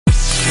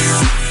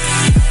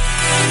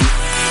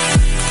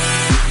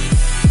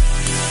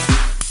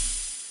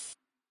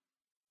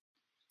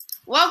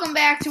welcome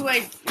back to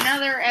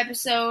another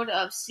episode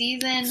of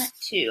Season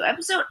 2.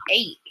 Episode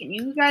 8. Can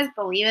you guys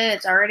believe it?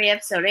 It's already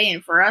episode 8,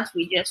 and for us,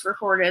 we just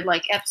recorded,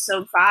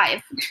 episode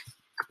 5.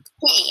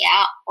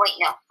 Yeah.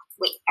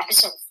 Wait,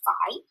 episode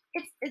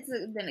 5? It's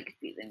been a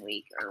confusing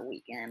week, or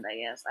weekend, I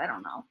guess. I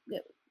don't know.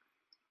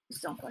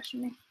 Just don't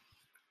question me.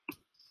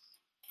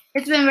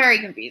 It's been very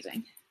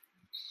confusing.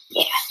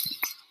 Yeah.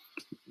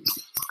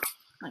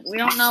 We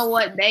don't know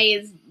what day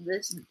is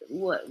this.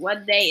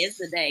 What day is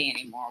the day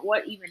anymore?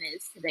 What even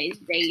is today's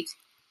date?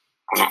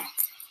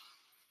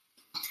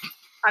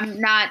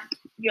 I'm not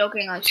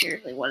joking.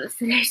 Seriously, what is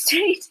today's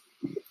date?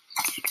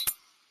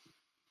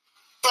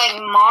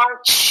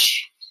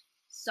 March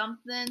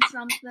something. It's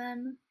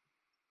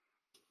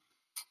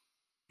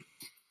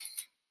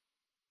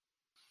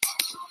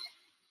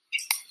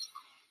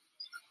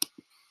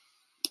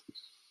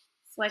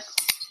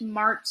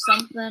March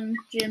something.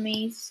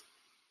 Jimmy's.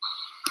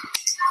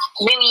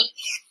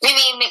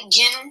 Jimmy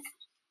McJim.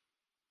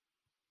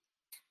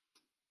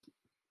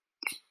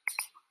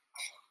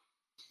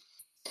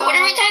 What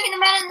are we talking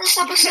about in this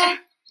episode?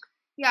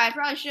 Yeah, I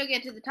probably should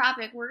get to the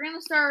topic. We're going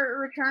to start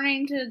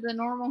returning to the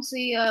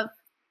normalcy of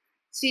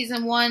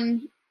Season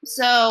 1.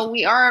 So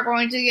we are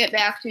going to get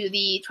back to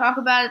the Talk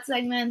About It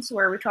segments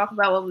where we talk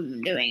about what we've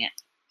been doing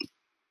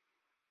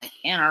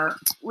in our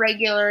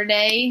regular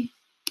day.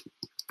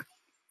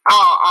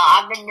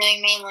 I've been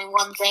doing mainly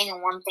one thing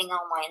and one thing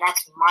only, and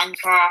that's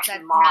Minecraft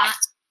and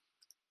mods.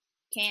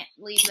 Can't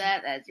leave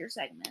that as your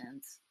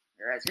segment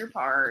or as your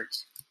part.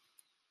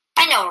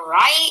 I know,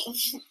 right?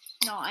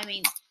 No, I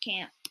mean,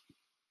 can't.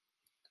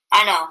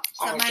 I know.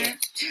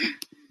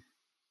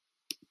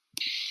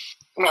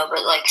 No,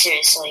 but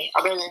seriously,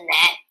 other than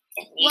that,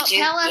 well,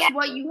 tell us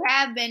what you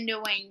have been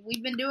doing.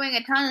 We've been doing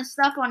a ton of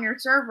stuff on your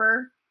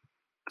server.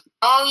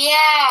 Oh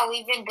yeah,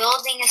 we've been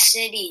building a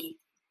city.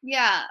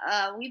 Yeah,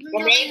 we've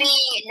been. Maybe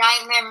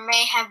Nightmare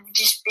may have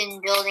just been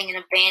building an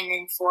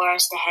abandoned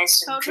forest that has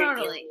some.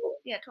 Totally.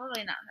 Yeah,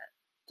 totally not.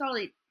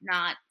 Totally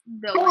not.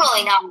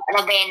 Totally not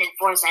an abandoned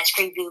forest that's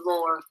creepy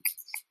lore.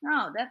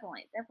 No,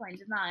 definitely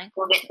did not.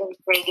 We'll get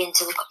big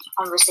into the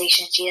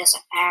conversation. She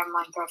doesn't have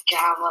Minecraft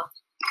Java.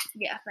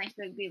 Yeah, I think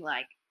they'd be bro.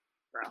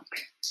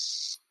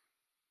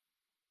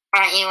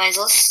 Alright, anyways,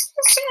 let's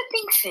see what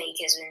ThinkFake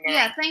has been doing.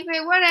 Yeah,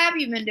 ThinkFake, what have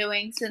you been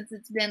doing since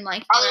it's been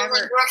forever? Other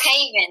than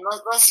Brookhaven,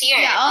 let's hear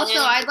it. Yeah, also,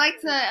 I'd like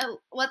to,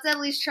 let's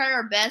at least try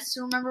our best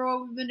to remember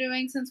what we've been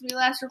doing since we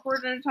last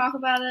recorded to talk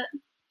about it.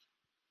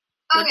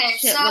 Okay,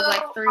 so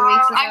 3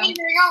 weeks ago. I've been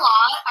doing a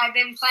lot. I've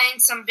been playing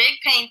some big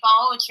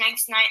paintball, which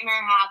makes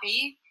Nightmare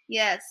happy.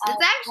 Yes,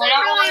 it's actually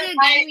really good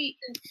game.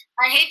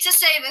 I hate to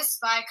say this,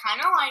 but I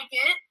kind of like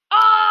it.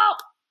 Oh!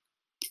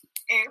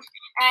 And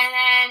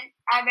then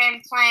I've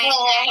been playing.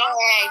 Hey,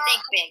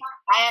 ThinkFake.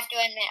 I have to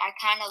admit, I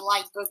kind of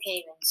like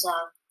Brookhaven, so.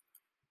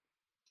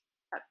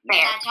 Can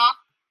I talk?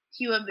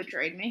 You have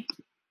betrayed me.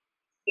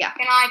 Yeah.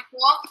 Can I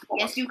talk?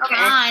 Yes, you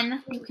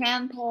can. You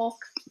can talk.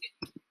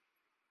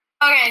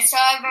 Okay, so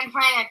I've been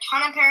playing a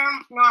ton of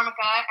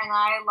Paranormica, and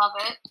I love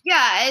it. Yeah,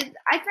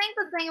 I think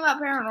the thing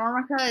about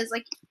Paranormica is,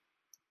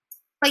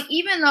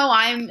 even though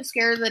I'm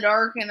scared of the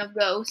dark and of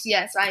ghosts,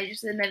 yes, I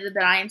just admitted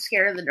that I am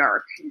scared of the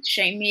dark.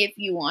 Shame me if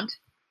you want.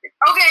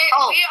 Okay,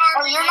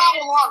 you're not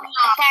alone.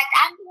 In fact,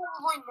 I'm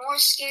probably more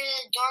scared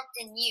of the dark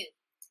than you.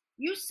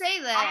 You say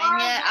that, and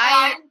yet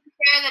I'm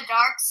scared of the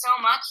dark so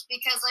much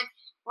because,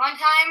 one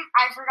time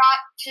I forgot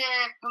to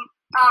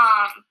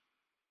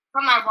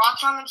put my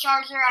watch on the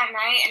charger at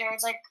night, and it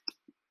was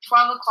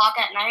 12 o'clock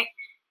at night,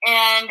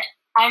 and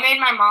I made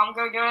my mom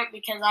go do it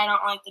because I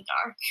don't like the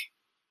dark.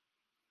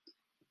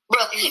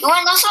 Bro, you want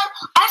to know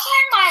something? I've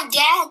had my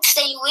dad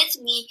stay with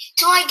me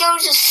till I go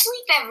to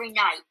sleep every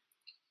night.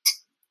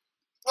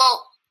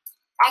 Well,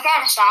 I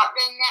kind of stopped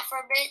doing that for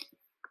a bit.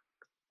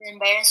 An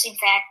embarrassing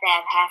fact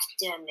that I have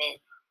to admit.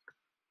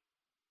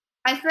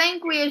 I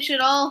think we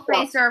should all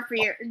face our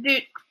fear.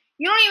 Dude,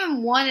 you don't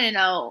even want to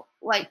know.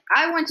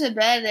 I went to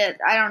bed at,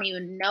 I don't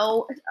even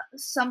know,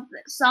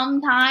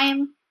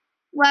 sometime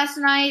last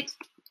night.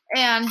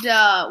 And,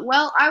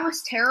 I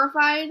was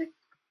terrified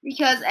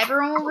because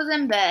everyone was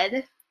in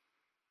bed.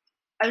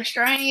 I was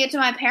trying to get to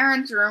my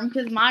parents' room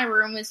because my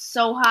room is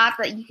so hot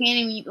that you can't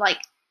even,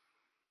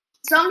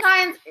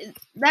 sometimes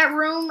that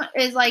room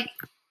is,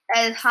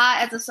 as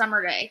hot as a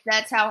summer day.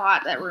 That's how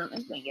hot that room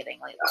has been getting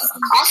lately.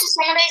 Also,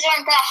 summer days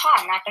aren't that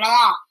hot, not gonna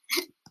lie.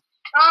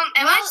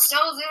 Am I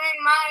still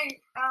doing my,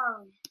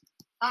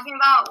 talking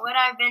about what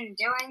I've been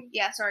doing?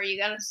 Yeah, sorry, you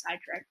got us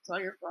sidetracked. It's all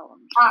your fault.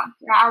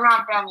 No, I'm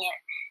not done yet.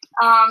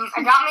 Adopt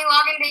Me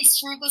login day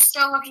streak is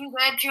still looking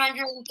good,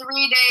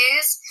 203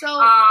 days. So,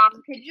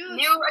 could you...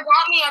 New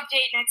Adopt Me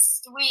update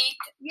next week.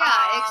 Yeah,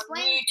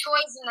 explain... New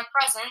toys in the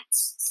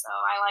presents, so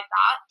I like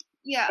that.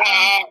 Yeah.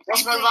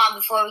 Let's move on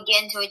before we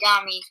get into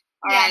Adopt Me.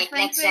 Alright,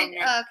 next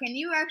segment. Can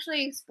you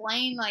actually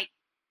explain,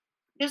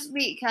 just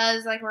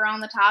because, we're on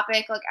the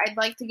topic, I'd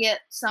like to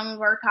get some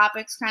of our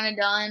topics kind of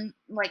done,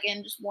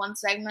 in just one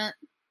segment.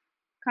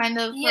 kind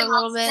of for a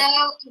little bit.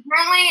 So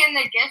apparently in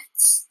the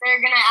gifts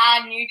they're gonna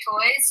add new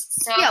toys.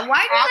 So yeah,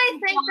 why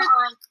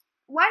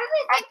Why do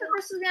they think that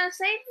this is gonna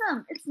save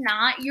them? It's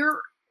not.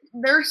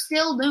 They're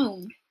still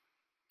doomed.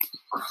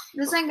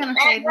 This ain't gonna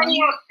save them.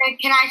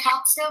 Can I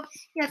talk still?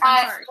 Yes,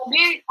 I'm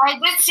sorry. I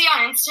did see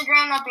on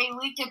Instagram that they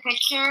leaked a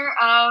picture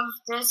of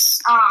this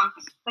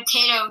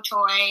potato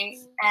toy,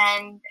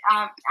 and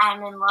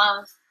I'm in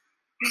love.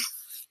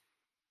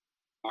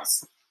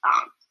 Yes.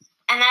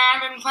 And then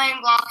I've been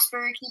playing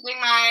Bloxburg, keeping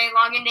my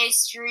login day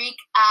streak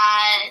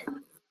at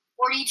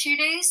 42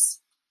 days.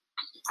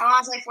 I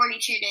want to say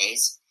 42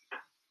 days.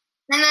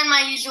 And then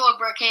my usual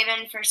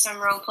Brookhaven for some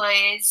role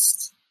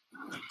plays.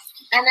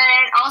 And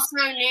then also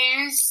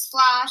news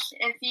flash,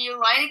 if you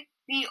like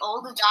the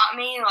old Adopt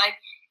Me, like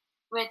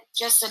with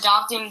just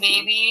adopting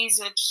babies,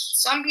 which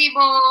some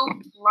people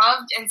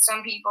loved and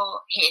some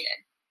people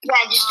hated.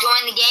 Yeah, just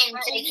join the game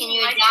and say, can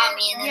you adopt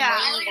me? And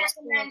then leave as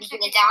soon as you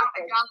get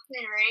adopted. Adopt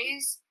and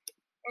Raise.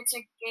 It's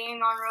a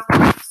game on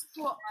Roblox.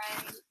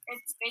 And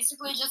it's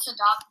basically just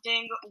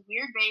adopting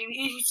weird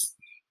babies.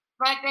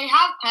 But they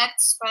have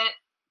pets, but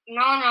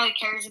no one really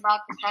cares about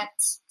the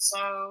pets.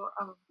 So,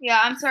 yeah,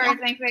 I'm sorry,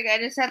 ThinkBig. I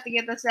just have to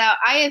get this out.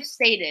 I have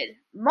stated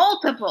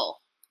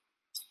multiple,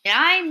 and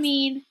I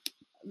mean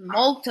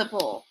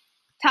multiple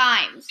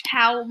times,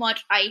 how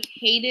much I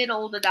hated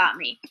old Adopt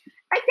Me.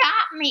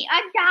 Adopt me,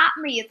 adopt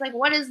me. It's like,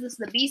 what is this,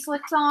 the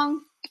B-Slick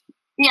song?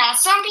 Yeah,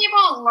 some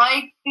people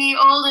like the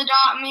old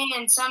Adopt Me,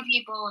 and some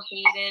people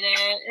hated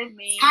it.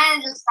 It's kind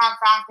of just that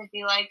fact if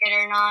you like it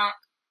or not.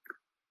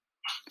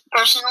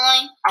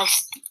 Personally, I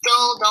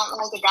still don't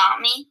like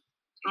Adopt Me.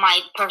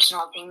 My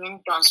personal opinion.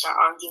 Don't start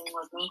arguing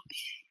with me.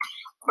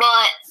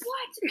 But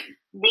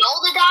the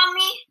old Adopt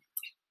Me,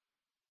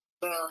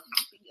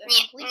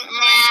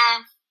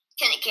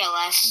 couldn't care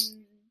less.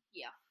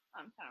 Yeah,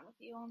 I'm kind of with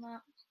you on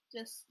that.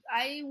 Just,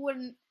 I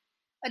wouldn't.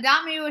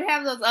 Adopt Me would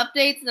have those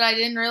updates that I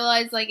didn't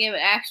realize, like, it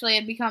actually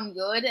had become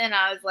good, and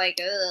I was like,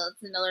 ugh,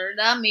 it's another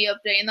Adopt Me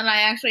update, and then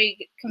I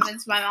actually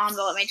convinced my mom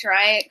to let me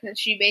try it, because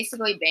she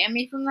basically banned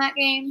me from that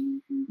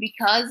game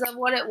because of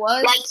what it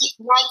was.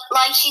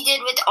 Like she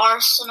did with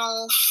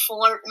Arsenal,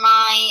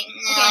 Fortnite.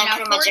 Okay, now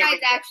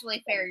Fortnite's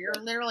actually fair. You're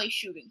literally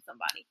shooting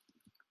somebody.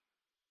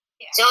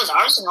 Yeah. So is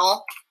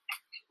Arsenal.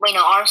 Wait,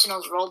 no,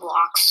 Arsenal's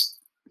Roblox.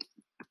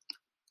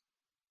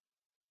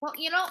 Well,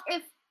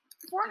 if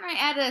Fortnite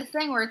added a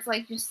thing where it's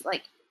like just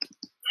like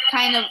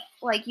kind of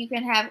like you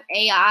can have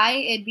AI,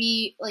 it'd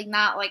be like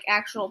not like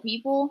actual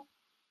people,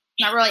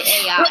 not really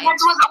AI. But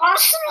that's what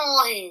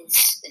Arsenal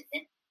is.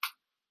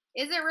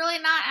 Is it really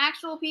not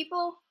actual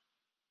people?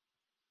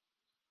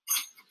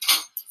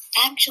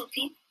 Actual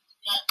people.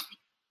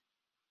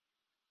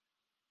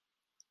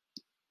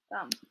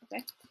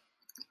 Okay.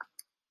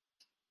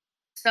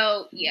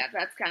 So yeah,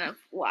 that's kind of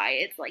why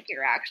it's like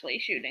you're actually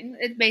shooting.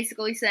 It's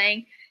basically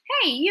saying,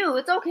 hey, you,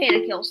 it's okay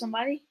to kill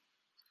somebody.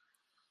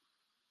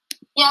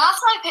 Yeah,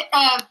 that's like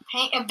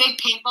a big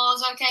paintball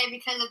is okay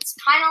because it's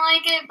kind of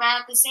like it, but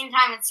at the same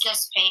time, it's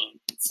just paint.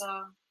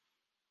 So.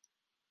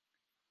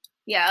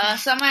 Yeah,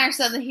 Summer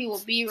said that he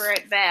will be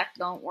right back.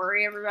 Don't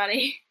worry,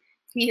 everybody.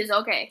 He is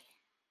okay.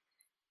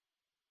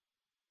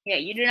 Yeah,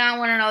 you do not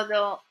want to know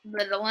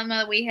the dilemma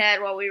that we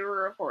had while we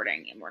were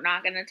recording, and we're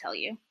not going to tell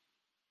you.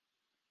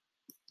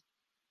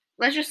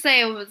 Let's just say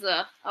it was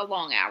a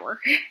long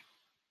hour.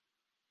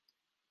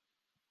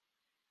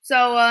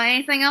 So,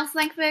 anything else,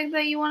 ThinkBig,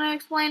 that you want to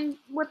explain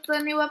with the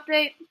new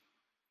update?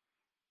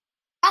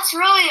 That's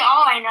really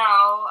all I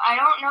know. I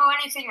don't know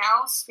anything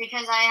else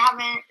because I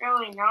haven't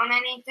really known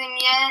anything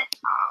yet.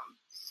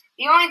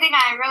 The only thing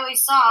I really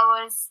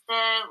saw was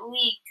the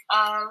leak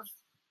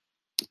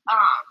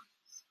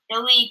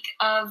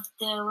of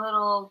the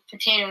little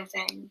potato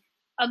thing.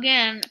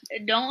 Again,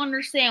 don't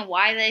understand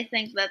why they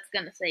think that's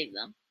going to save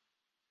them.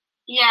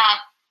 Yeah,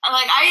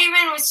 like I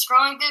even was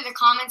scrolling through the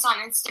comments on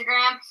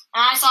Instagram, and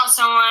I saw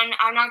someone,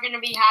 I'm not going to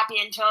be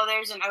happy until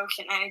there's an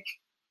ocean egg.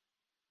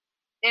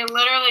 They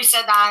literally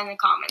said that in the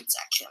comment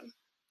section.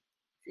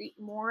 See,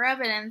 more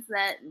evidence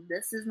that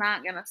this is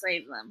not going to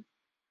save them.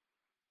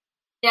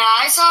 Yeah,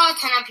 I saw a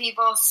ton of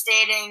people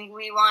stating,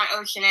 we want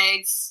ocean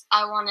eggs.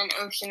 I want an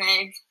ocean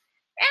egg.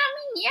 And I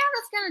mean, yeah,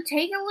 that's going to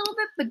take a little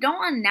bit, but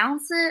don't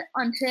announce it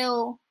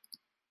until...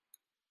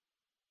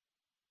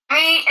 I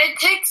mean,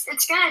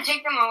 it's going to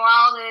take them a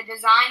while to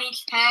design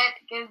each pet,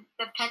 give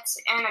the pets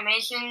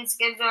animations,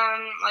 give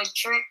them, like,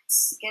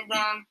 tricks, give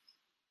them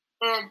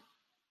the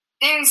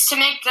things to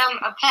make them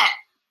a pet.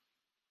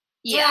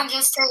 Yeah. It doesn't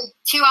just take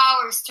 2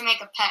 hours to make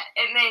a pet.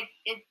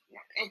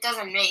 It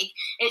doesn't make.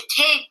 It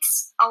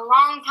takes a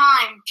long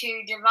time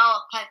to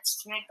develop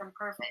pets to make them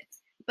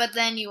perfect. But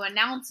then you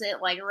announce it,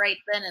 like, right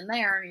then and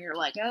there, and you're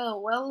like, oh,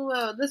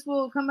 well, this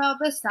will come out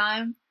this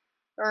time.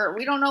 Or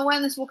we don't know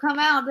when this will come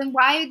out. Then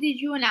why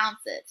did you announce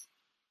it?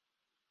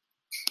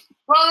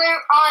 Well,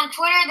 on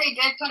Twitter, they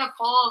did put a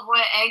poll of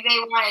what egg they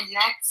wanted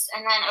next,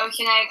 and then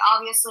Ocean Egg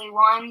obviously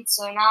won,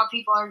 so now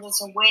people are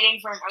just waiting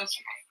for an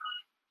Ocean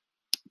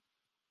Egg.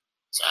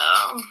 So,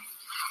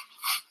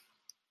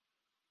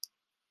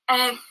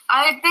 and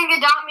I think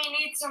Adopt Me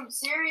needs some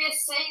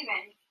serious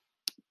saving.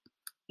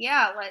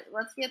 Yeah,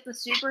 let's get the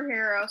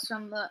superheroes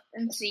from the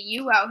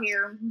MCU out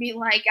here and be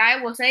like,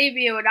 I will save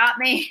you, not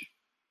me.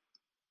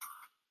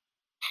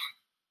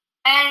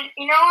 And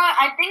you know what?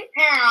 I think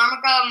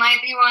Paranormica might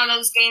be one of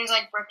those games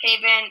like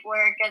Brookhaven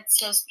where it gets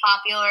just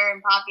popular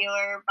and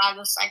popular by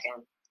the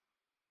second.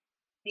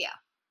 Yeah.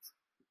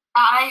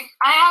 I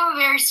have a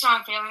very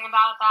strong feeling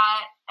about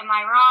that. Am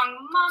I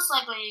wrong? Most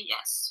likely,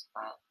 yes.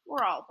 But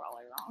we're all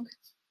probably wrong.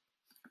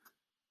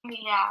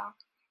 Yeah.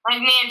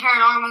 Like me and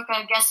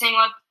Paranormica guessing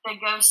what the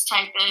ghost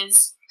type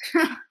is.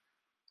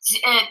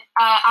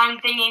 I'm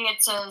thinking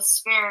it's a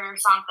spirit or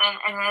something,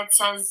 and it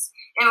says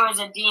it was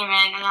a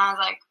demon, and I was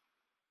like...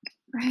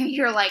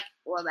 You're like,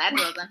 well, that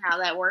wasn't how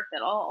that worked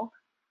at all.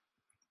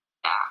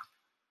 Yeah.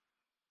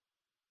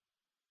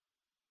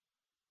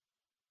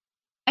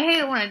 I hate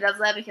it when it does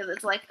that because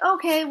it's like,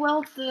 okay,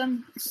 well,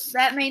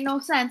 that made no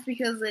sense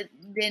because it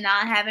did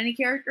not have any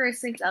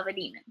characteristics of a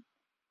demon.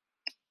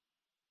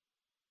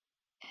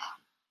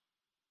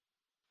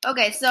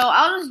 Okay, so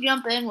I'll just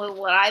jump in with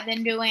what I've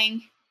been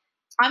doing.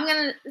 I'm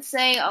going to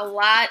say a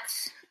lot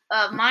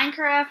of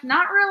Minecraft,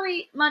 not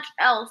really much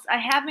else. I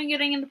have been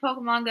getting into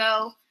Pokemon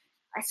Go.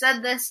 I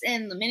said this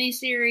in the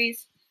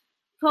mini-series.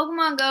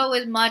 Pokemon Go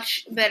is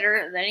much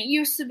better than it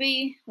used to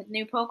be with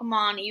new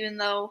Pokemon, even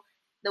though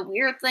the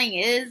weird thing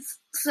is,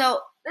 so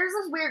there's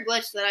this weird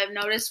glitch that I've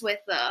noticed with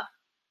I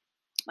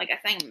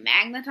think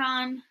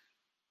Magneton.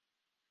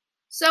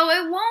 So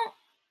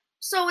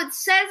it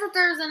says that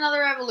there's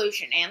another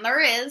evolution, and there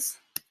is,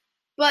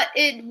 but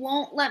it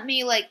won't let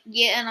me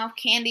get enough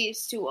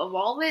candies to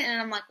evolve it,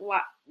 and I'm like,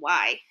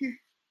 why?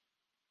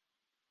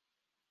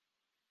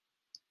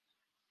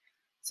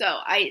 So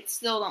I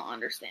still don't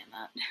understand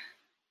that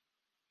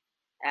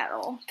at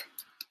all.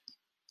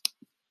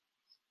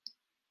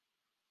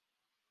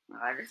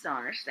 I just don't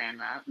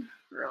understand that,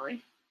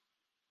 really.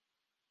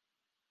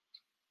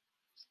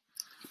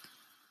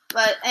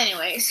 But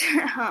anyways,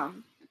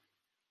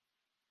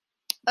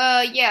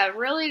 yeah,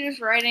 really just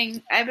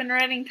writing. I've been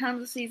writing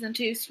tons of season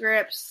 2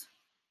 scripts.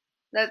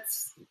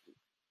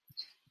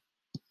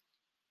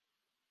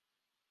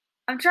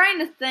 I'm trying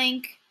to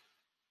think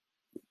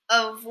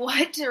of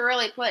what to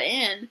really put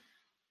in.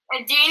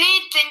 Do you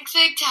need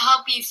ThinkFig to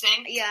help you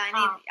think? Yeah,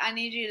 I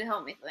need you to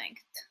help me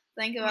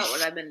think about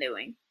what I've been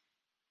doing.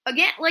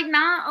 Again,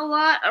 not a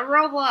lot of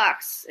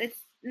Roblox. It's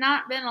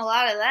not been a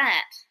lot of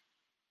that.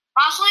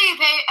 Also, you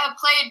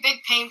played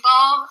Big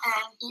Paintball,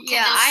 and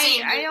yeah,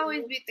 I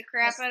always beat the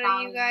crap out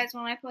of you guys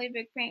when I play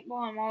Big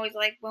Paintball. I'm always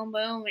like boom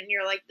boom, and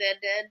you're like dead.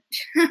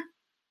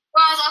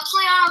 Well, I was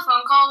actually on a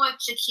phone call with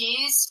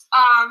Chachis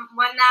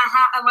when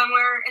we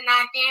were in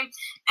that game,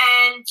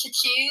 and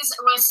Chachis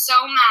was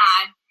so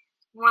mad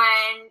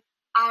when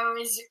I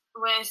was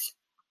with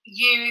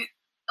you,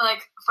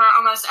 for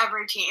almost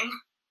every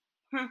team.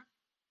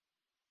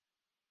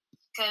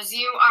 Because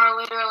you are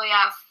literally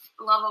at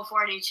level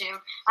 42.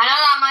 I know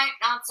that might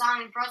not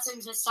sound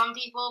impressive to some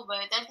people,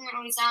 but it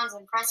definitely sounds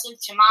impressive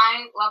to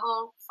my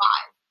level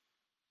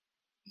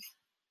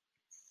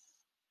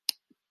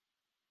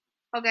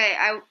 5. Okay,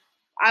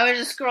 I was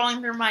just scrolling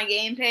through my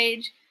game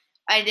page.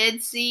 I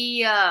did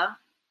see, I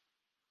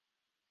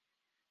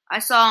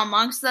saw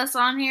Amongst Us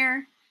on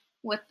here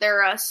with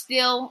their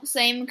still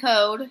same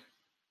code.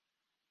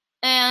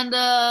 And,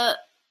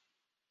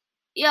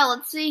 yeah,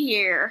 let's see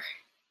here.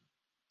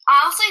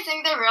 I also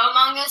think the real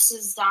Among Us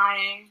is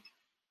dying.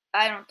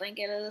 I don't think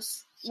it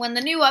is. When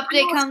the new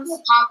update comes,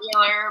 it's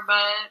popular,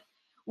 but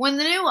when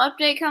the new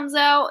update comes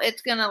out,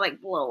 it's gonna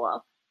blow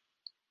up.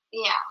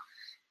 Yeah.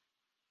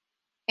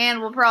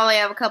 And we'll probably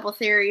have a couple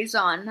theories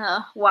on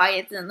why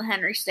it's in the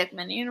Henry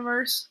Stickmin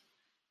universe,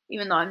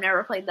 even though I've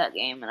never played that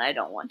game and I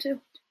don't want to.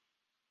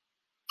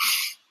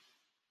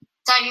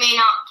 It's like me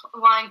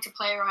not wanting to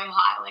play Royal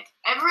High.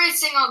 Every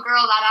single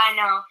girl that I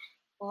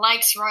know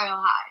likes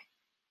Royal High.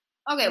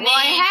 Okay, well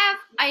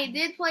I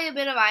did play a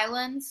bit of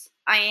Islands.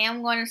 I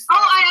am going to start.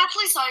 Oh, I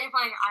actually saw you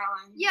playing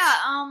Islands.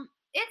 Yeah,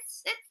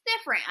 it's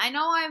different. I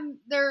know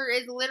there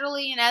is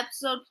literally an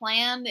episode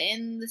planned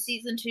in the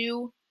season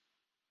 2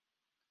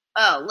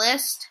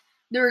 list.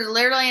 There was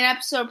literally an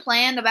episode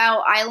planned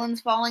about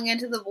islands falling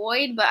into the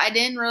void, but I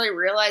didn't really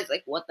realize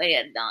what they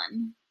had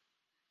done.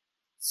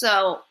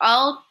 So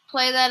I'll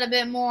play that a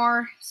bit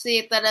more, see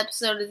if that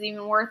episode is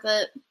even worth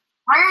it.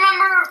 I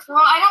remember,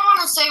 well, I don't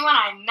want to say when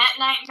I met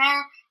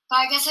Nightmare, but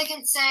I guess I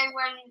can say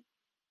when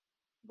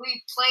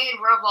we played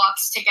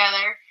Roblox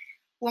together.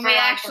 When we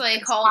actually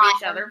called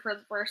each other for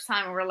the first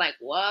time, and we're like,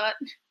 what?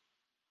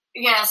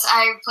 Yes,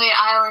 I played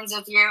Islands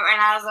with you,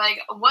 and I was like,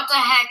 what the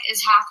heck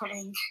is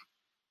happening?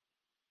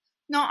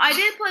 No, I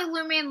did play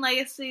Lumion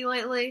Legacy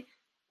lately.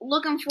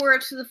 Looking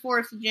forward to the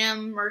 4th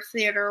gym or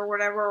theater or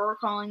whatever we're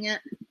calling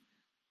it.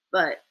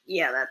 But,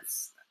 yeah,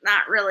 that's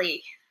not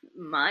really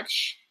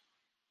much.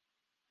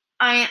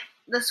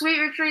 The Sweet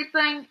Retreat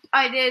thing,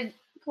 I did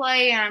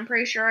play, and I'm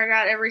pretty sure I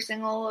got every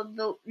single of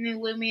the new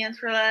Lumions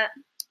for that.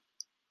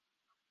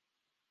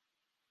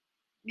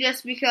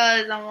 Just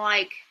because I'm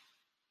like,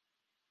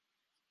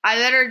 I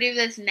better do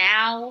this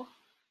now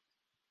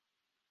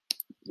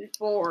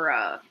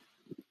before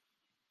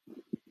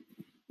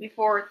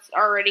before it's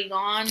already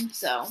gone.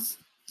 So,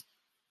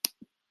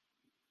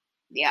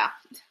 yeah.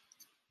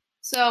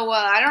 So,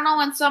 I don't know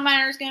when Sun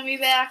Miner is going to be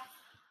back.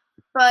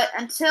 But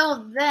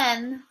until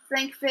then,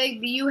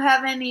 ThinkFig, do you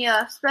have any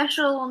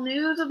special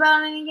news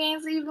about any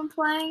games that you've been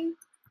playing?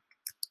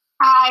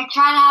 I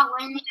tried out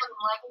Lineage and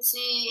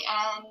Legacy,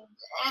 and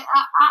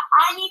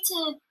I need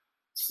to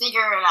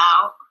figure it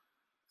out.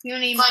 You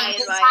need It's my like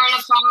just advice. trying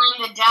to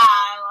find a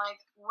dad. Like,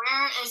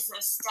 where is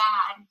this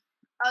dad?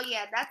 Oh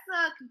yeah, that's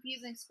a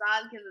confusing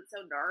spot because it's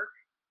so dark.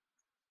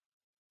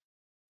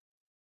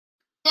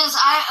 Because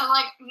I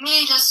like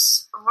me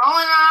just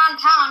rolling around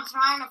town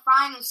trying to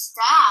find this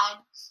dad.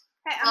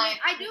 Hey, Like,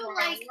 I do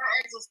like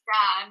where is this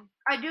dad?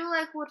 I do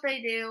like what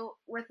they do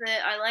with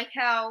it. I like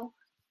how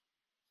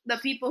the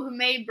people who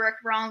made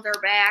Brick Bronze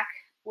are back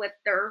with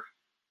their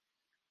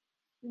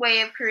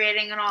way of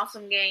creating an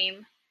awesome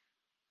game.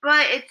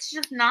 But it's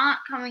just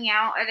not coming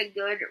out at a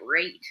good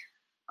rate.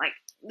 Like,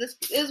 this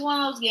is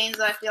one of those games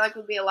that I feel like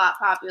would be a lot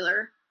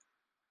popular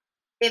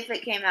if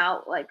it came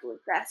out, like,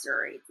 with faster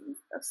rates and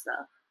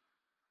stuff.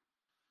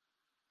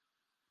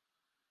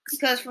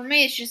 Because for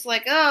me, it's just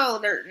like, oh,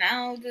 there's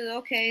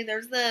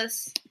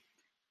this.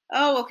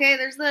 Oh, okay,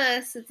 there's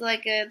this. It's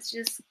like, it's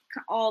just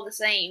all the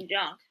same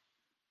junk.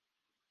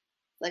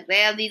 Like, they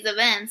have these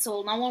events.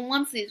 Well, no one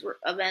wants these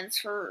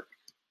events to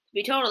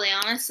be totally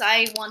honest.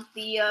 I want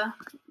the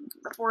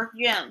 4th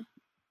gym.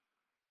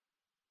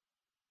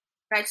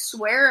 I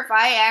swear, if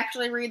I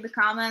actually read the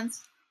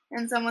comments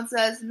and someone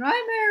says,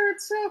 Nightmare,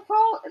 it's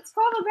called a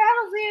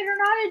battle theater,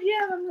 not a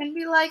gym, I'm gonna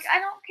be like, I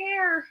don't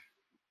care.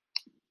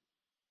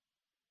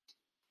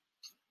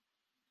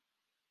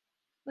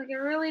 Like, I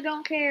really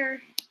don't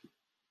care.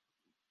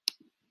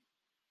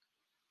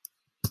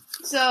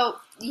 So,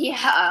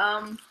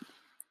 yeah,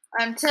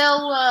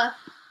 until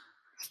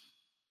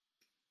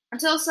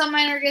Sun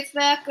Miner gets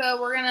back,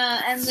 we're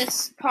gonna end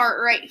this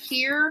part right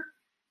here,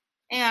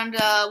 and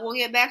we'll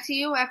get back to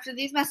you after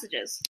these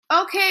messages.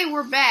 Okay,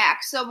 we're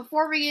back. So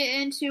before we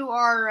get into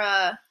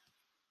our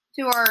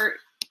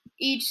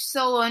each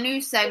solo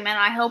news segment,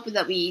 I hope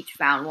that we each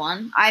found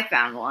one. I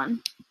found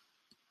one.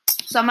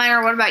 Sun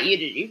Miner, what about you?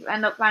 Did you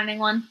end up finding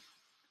one?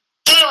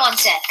 Give me 1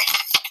 sec.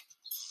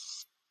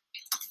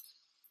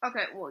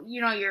 Okay, well, you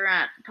know you're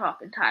not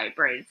talking type,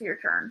 right? It's your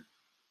turn.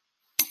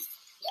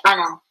 I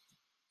know.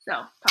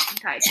 So, talking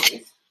type,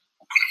 please.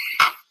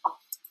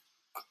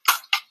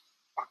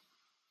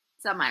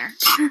 Sun Miner.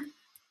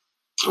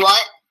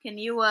 What? Can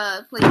you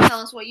please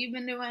tell us what you've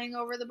been doing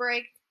over the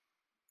break?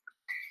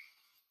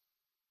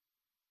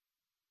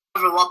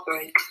 Over what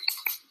break?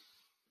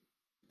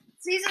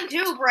 Season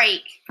 2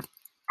 break.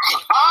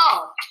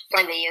 Oh,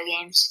 play video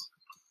games.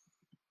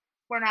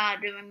 We're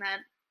not doing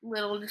that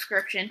little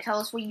description. Tell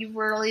us what you've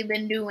really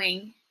been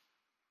doing.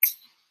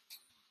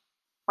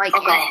 Like,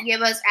 Okay.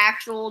 Give us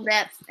actual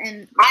depth.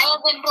 And I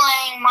have been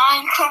playing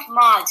Minecraft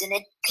mods, and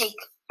it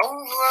takes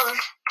over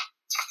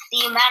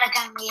the amount of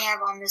time we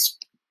have on this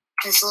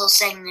little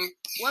segment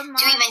what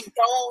mods? to even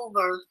go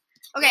over.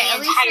 Okay,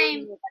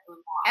 the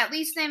at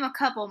least name a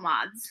couple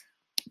mods.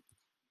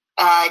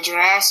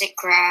 Jurassic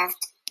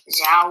Craft,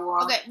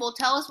 Zawa. Okay, well,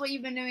 tell us what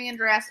you've been doing in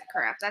Jurassic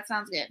Craft. That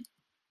sounds good.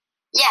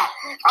 Yeah,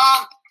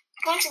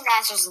 punching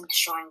dinosaurs and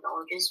destroying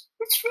villages.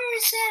 It's very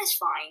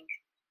satisfying.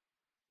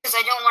 Because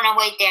I don't want to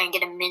wait there and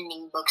get a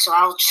mending book, so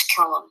I'll just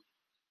kill them.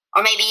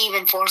 Or maybe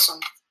even force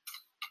them.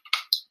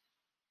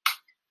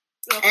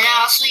 Okay. And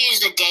I also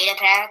used a data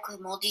pack with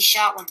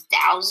multi-shot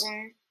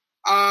 1000.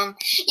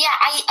 Yeah,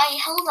 I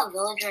held a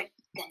villager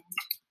again.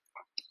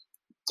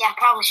 Yeah, I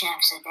probably shouldn't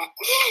have said that.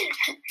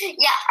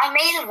 Yeah, I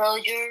made a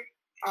villager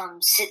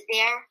sit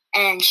there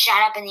and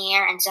shot up in the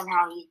air, and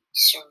somehow he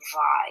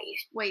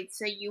survived. Wait,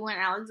 so you went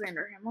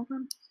Alexander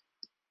Hamilton?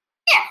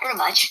 Yeah, pretty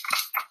much.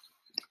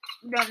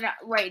 No,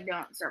 wait,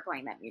 don't start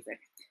playing that music.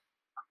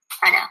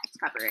 I know. It's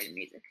copyrighted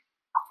music.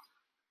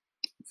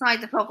 It's not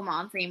like the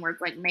Pokemon theme where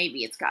it's like,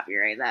 maybe it's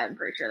copyrighted. I'm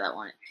pretty sure that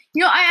one.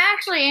 You know, I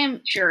actually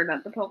am sure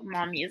that the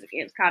Pokemon music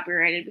is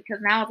copyrighted because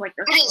now it's like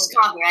their slogan. It is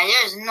copyrighted.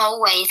 There's no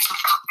way it's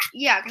not copyrighted.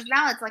 Yeah, because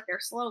now it's like their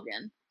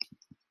slogan.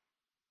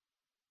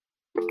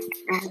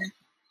 Mm-hmm.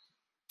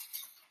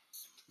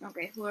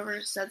 Okay,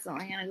 whoever said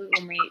something in a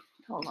Google Meet.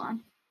 Hold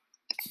on.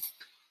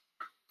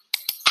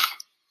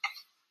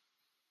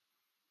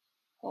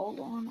 Hold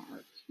on, RQ.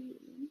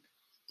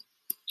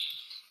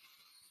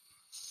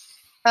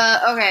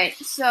 Okay,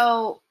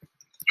 so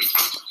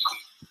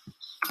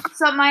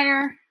Sun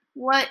Miner,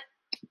 what?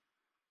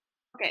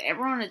 Okay,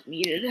 everyone is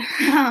muted.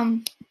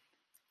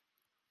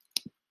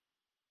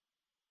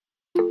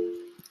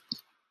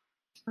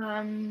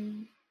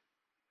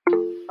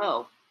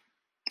 Oh.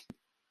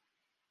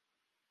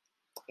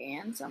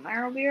 And Sun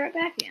Miner will be right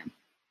back in.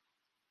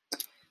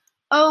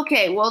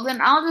 Okay, well then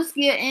I'll just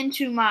get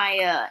into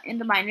my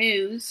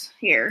news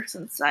here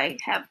since I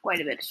have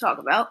quite a bit to talk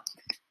about.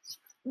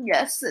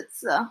 Yes,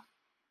 it's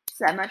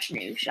that much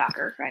news,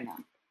 shocker, right now.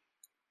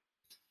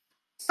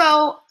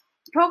 So,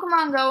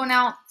 Pokemon Go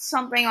announced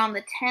something on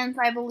the 10th,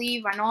 I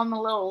believe. I know I'm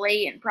a little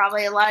late, and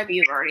probably a lot of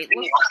you have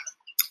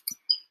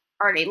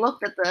already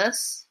looked at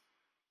this.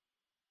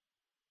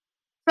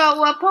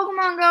 So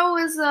Pokemon Go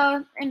is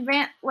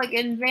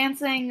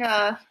advancing.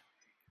 I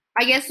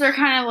guess they're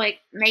kind of like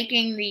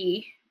making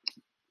the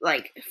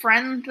like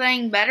friend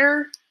thing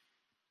better.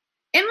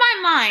 In my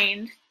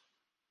mind,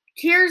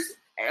 here's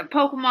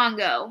Pokemon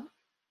Go,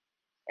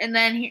 and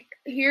then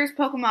here's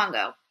Pokemon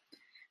Go.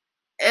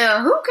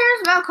 Who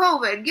cares about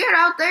COVID? Get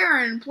out there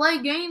and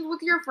play games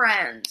with your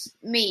friends.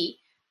 Me,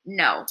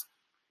 no.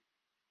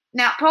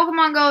 Now,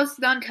 Pokemon Go has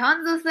done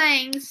tons of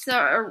things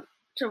to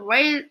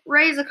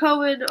raise a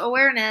COVID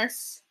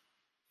awareness.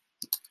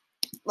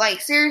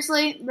 Like,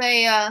 seriously,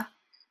 they have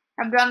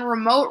done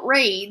remote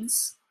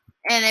raids.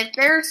 And if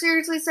they're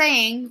seriously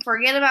saying,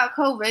 forget about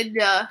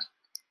COVID,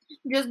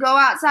 just go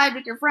outside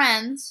with your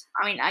friends.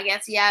 I mean, I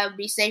guess, yeah, it would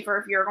be safer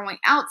if you're going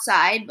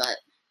outside, but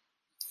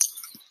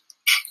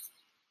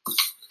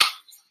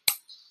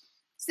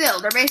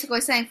still, they're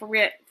basically saying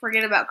forget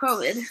about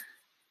COVID.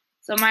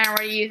 So, Minor,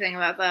 what do you think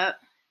about that?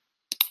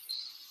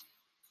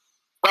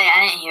 Wait,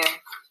 I didn't hear.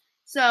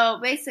 So,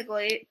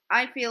 basically,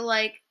 I feel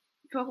like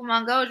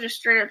Pokemon Go is just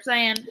straight up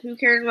saying, who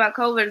cares about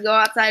COVID? Go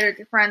outside with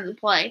your friends and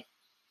play.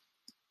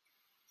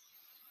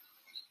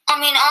 I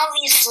mean,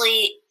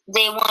 obviously,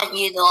 they want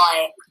you to,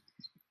 like,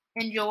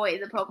 enjoy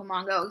the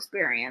Pokemon Go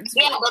experience.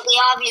 Yeah, but they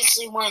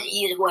obviously want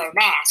you to wear a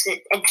mask.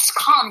 It's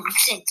common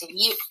sense.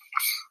 You,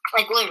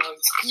 like, literally.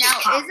 Now,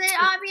 is it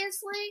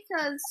obviously?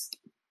 Because,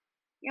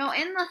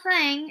 in the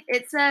thing,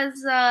 it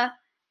says,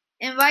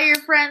 invite your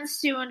friends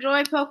to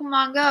enjoy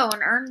Pokemon Go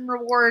and earn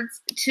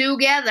rewards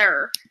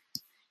together.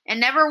 And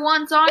never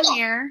once on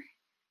here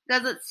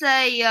does it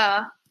say,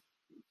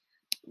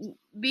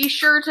 be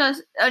sure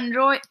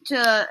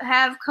to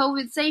have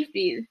COVID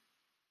safety.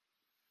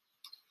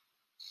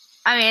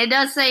 I mean, it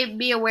does say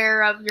be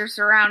aware of your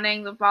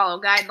surroundings and follow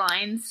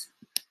guidelines.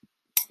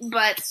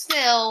 But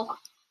still.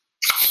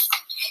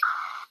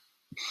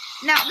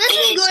 Now,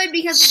 this is good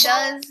because it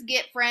does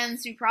get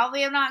friends who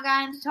probably have not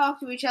gotten to talk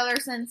to each other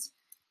since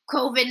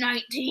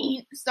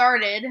COVID-19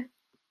 started.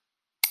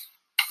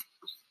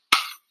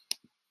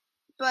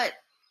 But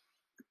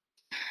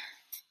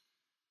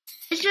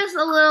it's just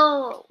a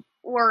little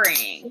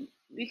worrying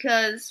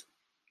because,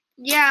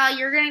 yeah,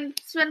 you're going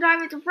to spend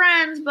time with your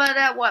friends, but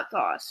at what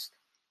cost?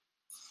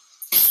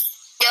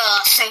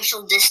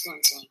 Social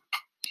distancing. Is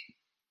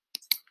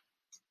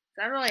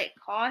that really a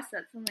cost?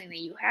 That's something that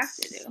you have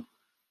to do.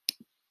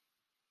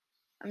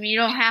 I mean, you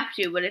don't have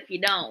to, but if you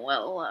don't,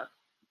 well,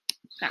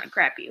 kind of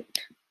crap you.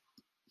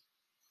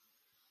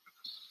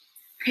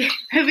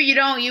 If you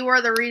don't, you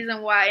are the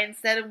reason why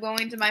instead of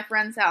going to my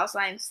friend's house,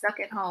 I am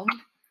stuck at home.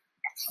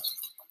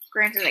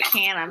 Granted, I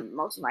can.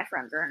 Most of my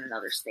friends are in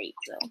another state,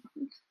 so.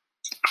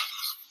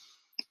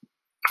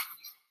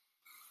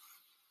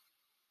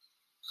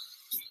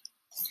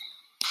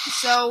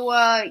 So,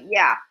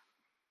 yeah.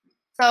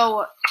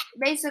 So,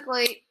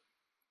 basically,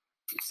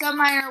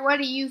 Subminer, what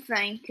do you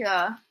think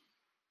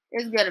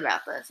is good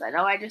about this? I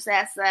know I just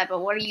asked that, but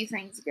what do you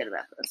think is good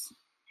about this?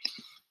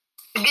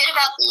 Good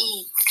about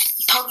the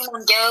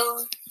Pokemon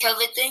Go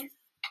COVID thing?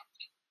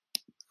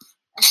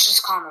 That's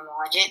just common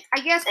logic. I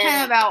guess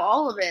kind of about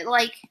all of it.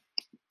 Like,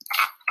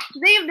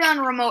 they've done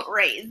remote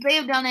raids.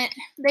 They've done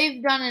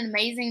an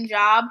amazing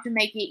job to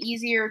make it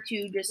easier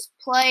to just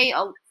play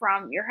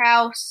from your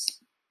house.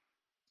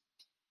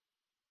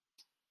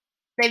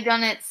 They've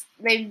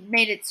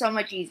made it so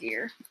much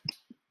easier.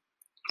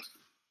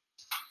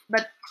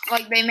 But,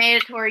 like, they made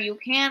it to where you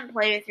can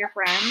play with your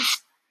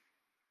friends.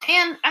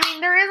 And, I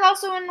mean, there is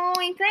also an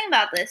annoying thing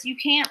about this. You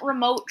can't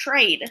remote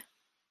trade.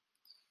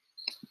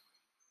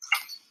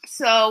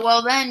 So,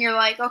 well, then you're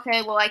like,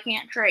 okay, well, I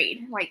can't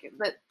trade. Like,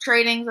 but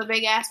trading's a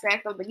big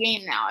aspect of the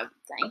game now, I would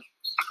think.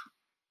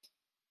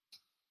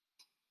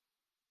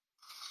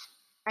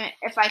 I mean,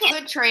 if I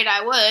could trade,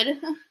 I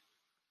would.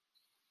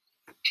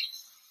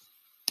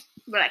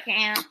 But I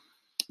can't.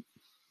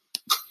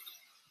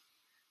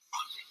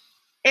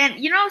 And,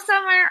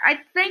 somewhere, I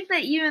think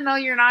that even though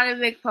you're not a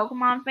big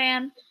Pokemon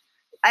fan,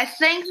 I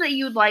think that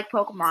you'd like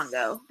Pokemon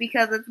Go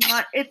because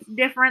it's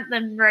different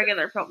than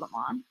regular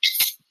Pokemon.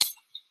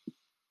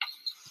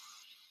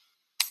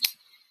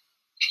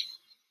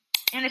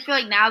 And I feel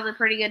like now's a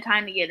pretty good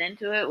time to get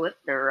into it with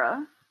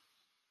their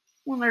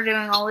when they're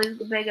doing all these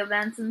big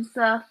events and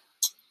stuff.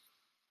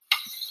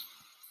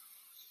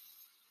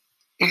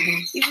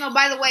 Mm-hmm. Even though,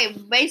 by the way,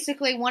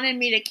 basically wanted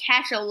me to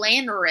catch a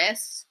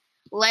Landorus,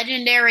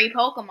 legendary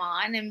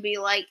Pokemon, and be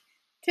like,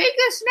 take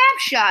a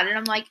snapshot. And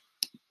I'm like,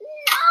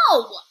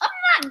 no,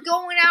 I'm not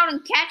going out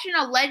and catching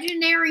a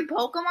legendary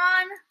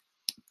Pokemon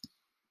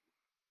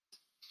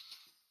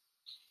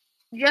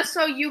just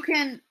so you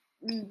can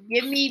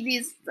give me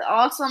these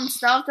awesome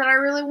stuff that I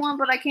really want,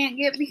 but I can't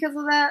get because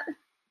of that.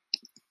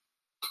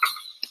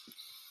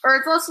 Or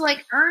it's also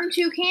like, earn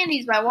 2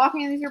 candies by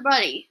walking with your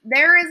buddy.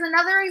 There is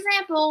another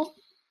example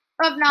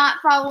of not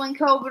following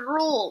COVID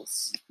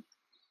rules.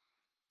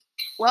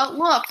 Well,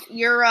 look,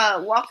 you're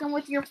walking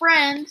with your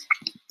friend.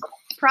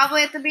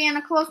 Probably have to be in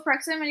a close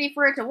proximity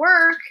for it to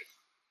work.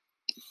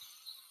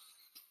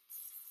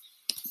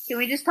 Can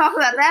we just talk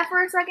about that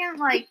for a second?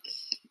 Like,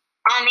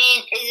 I mean,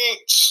 is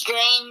it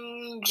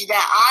strange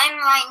that I'm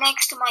right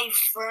next to my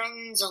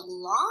friends a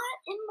lot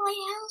in my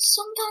house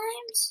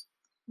sometimes?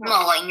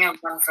 No, like your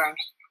friend.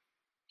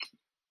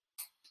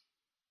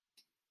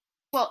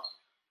 Well,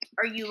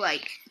 are you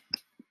like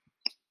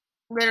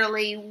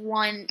literally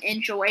 1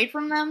 inch away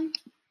from them?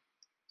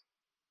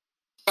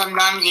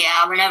 Sometimes,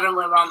 yeah, whenever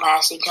we run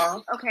past each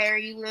other. Okay, are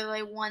you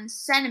literally 1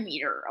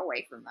 centimeter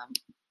away from them?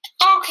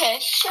 Okay,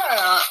 shut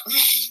up.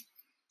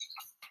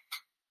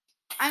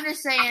 I'm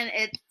just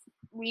saying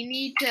we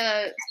need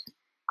to,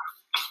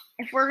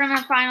 if we're going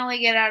to finally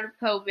get out of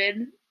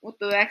COVID with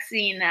the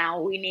vaccine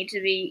now, we need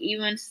to be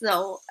even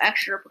still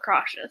extra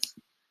precautious.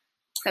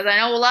 Because I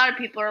know a lot of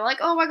people are like,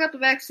 oh, I got the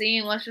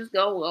vaccine, let's just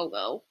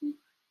go.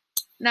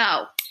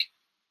 No.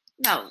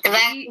 The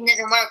vaccine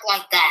doesn't work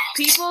like that.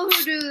 People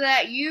who do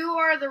that, you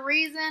are the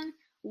reason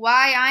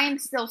why I am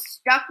still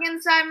stuck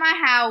inside my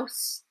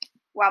house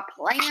while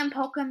playing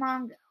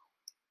Pokemon Go.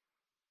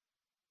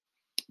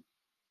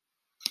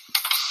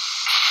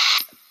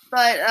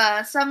 But,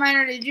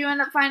 Subminer, did you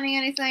end up finding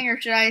anything, or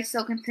should I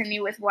still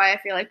continue with why I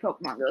feel like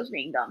Pokemon Go is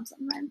being dumb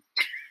sometimes?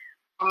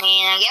 I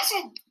mean, I guess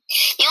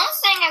the only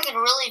thing I could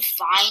really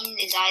find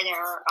is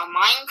either a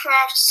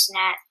Minecraft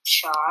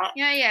snapshot.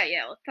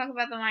 Yeah. Let's talk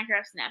about the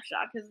Minecraft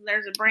snapshot, because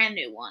there's a brand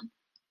new one.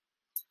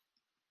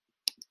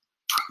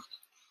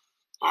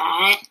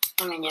 Alright,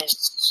 let me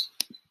just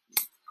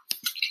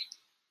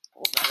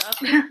pull that up.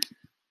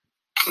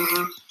 I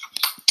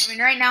mean,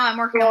 right now I'm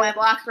working on my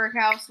Bloxburg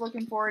house,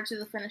 looking forward to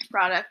the finished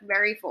product.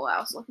 Very full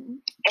house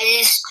looking. It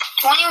is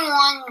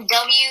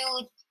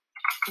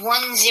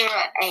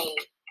 21W10A.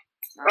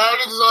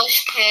 Routed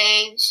lush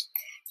caves,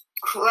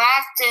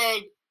 crack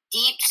the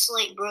deep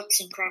slate bricks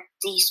and crack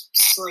deep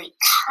slate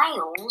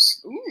tiles.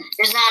 Ooh.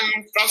 There's not an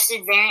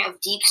infested variant of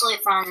deep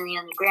slate found in the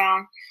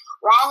underground.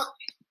 While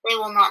they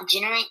will not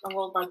generate in the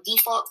world by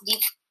default,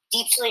 deep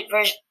slate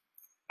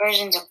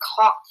versions of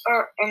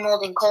copper,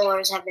 emerald, and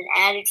colors have been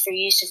added for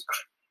use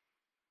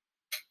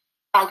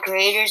by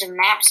creators of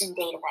maps and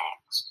data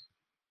packs.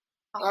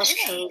 Lush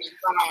caves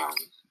biome.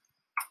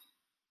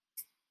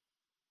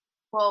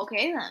 Well,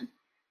 okay then.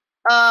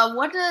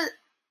 What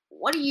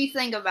do you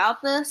think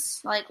about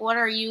this? Like, what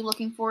are you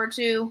looking forward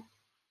to?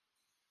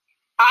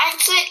 I'd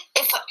say,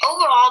 if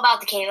overall about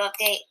the cave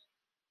update,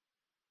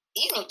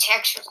 these new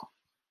textures.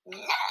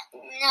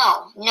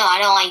 No, I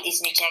don't like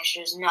these new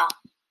textures. No,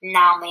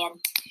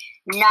 man.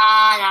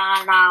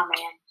 Nah, man.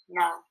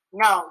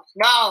 No.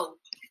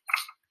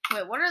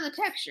 Wait, what are the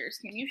textures?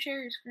 Can you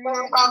share your screen?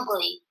 They're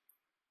ugly.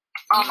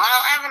 I don't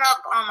have it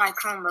up on my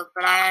Chromebook,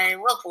 but I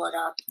will pull it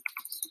up.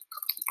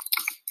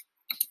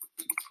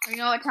 You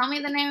know what? Tell me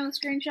the name of the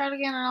screenshot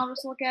again, and I'll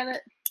just look at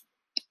it.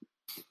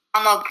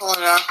 I'm gonna pull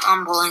it up.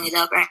 I'm pulling it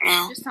up right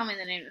now. Just tell me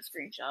the name of the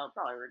screenshot. It'll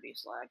probably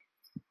reduce lag.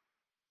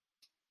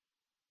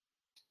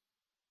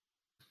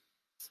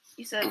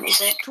 You said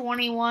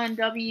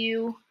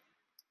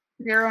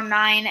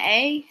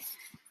 21W09A?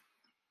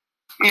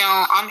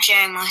 No, I'm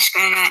sharing my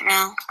screen right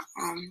now.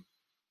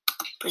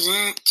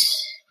 Present.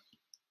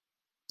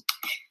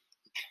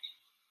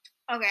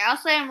 Okay, I'll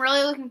say I'm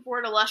really looking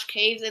forward to Lush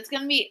Caves. It's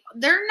gonna be,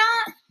 they're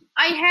not,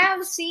 I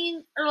have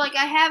seen, or like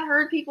I have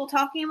heard people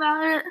talking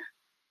about it,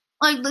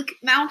 like the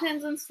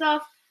mountains and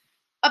stuff.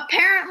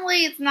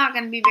 Apparently it's not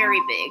gonna be very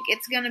big.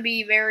 It's gonna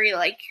be very,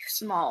 like,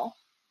 small.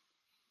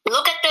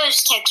 Look at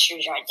those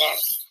textures right there.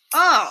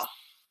 Oh,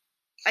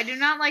 I do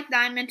not like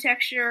diamond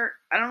texture.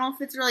 I don't know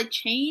if it's really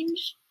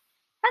changed.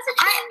 Has it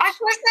changed? I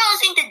personally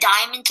think the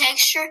diamond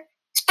texture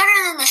is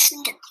better than the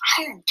sand and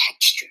iron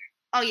texture.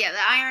 Oh yeah,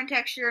 the iron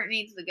texture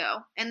needs to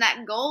go. And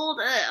that gold,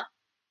 ugh.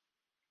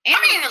 And I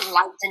don't even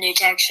like the new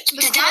texture.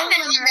 The diamond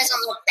one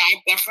doesn't look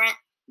that different.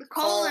 The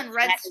coal and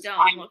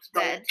redstone looks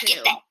bad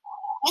too.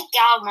 Get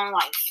out of my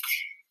life.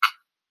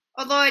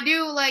 Although I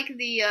do like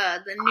the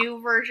new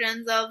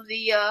versions of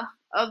the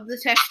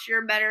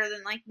texture better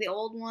than like the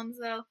old ones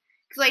though.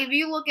 Because like if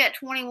you look at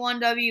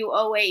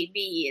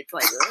 21W08B, it's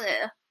like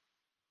ugh.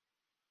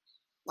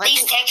 Like,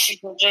 these textures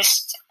are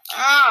just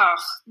ugh.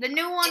 The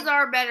new ones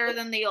are better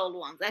than the old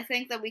ones. I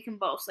think that we can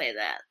both say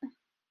that.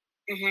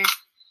 Mhm.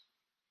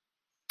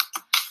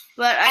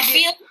 But I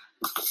feel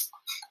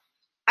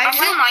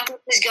Minecraft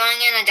is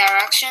going in a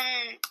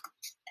direction,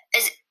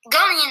 is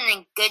going in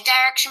a good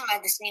direction, but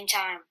at the same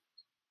time.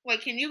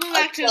 Wait, can you go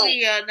back to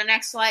the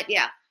next slide?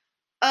 Yeah.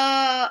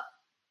 I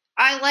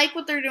like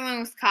what they're doing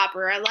with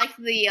copper. I like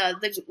the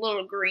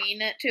little green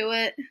to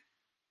it.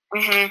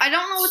 Mm-hmm. I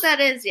don't know what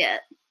that is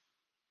yet,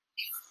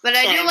 but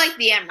I do like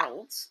the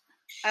emeralds.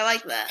 I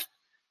like that.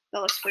 That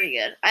looks pretty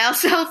good. I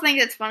also think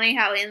it's funny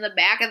how in the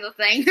back of the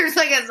thing there's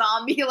like a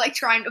zombie like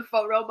trying to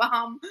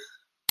photobomb.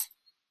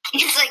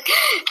 He's like,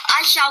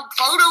 I shall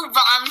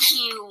photobomb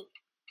you.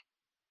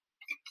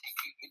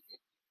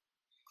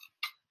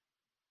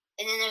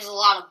 And then there's a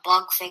lot of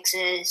bug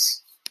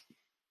fixes.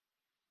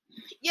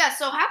 Yeah,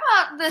 so how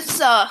about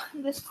this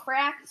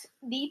cracked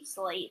deep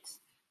slate?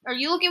 Are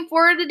you looking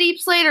forward to deep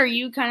slate, or are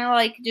you kind of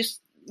like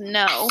just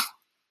no?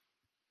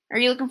 Are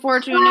you looking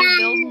forward to a new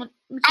build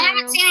material? I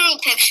haven't seen any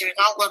pictures.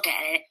 I'll look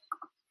at it.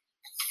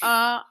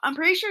 I'm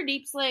pretty sure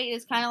Deep Slate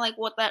is kind of like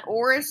what that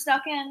ore is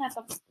stuck in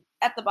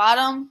at the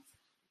bottom.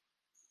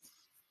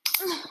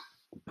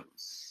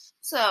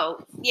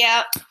 So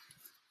yeah,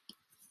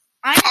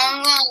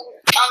 I'm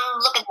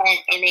looking at an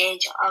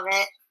image of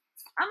it.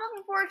 I'm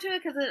looking forward to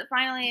it because it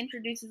finally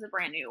introduces a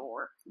brand new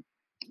ore,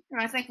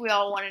 and I think we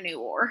all want a new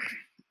ore.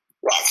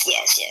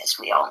 Yes.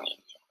 We all need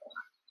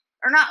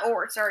or not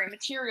ore, sorry,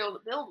 material to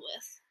build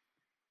with.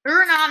 There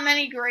are not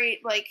many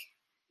great, like,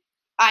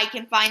 I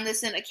can find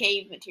this in a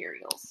cave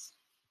materials.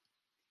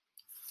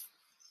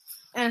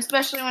 And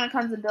especially when it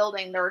comes to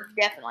building, there are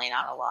definitely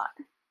not a lot.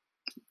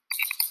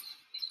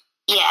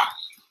 Yeah.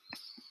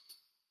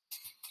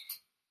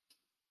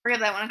 Forget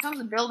that, when it comes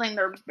to building,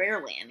 there are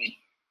barely any.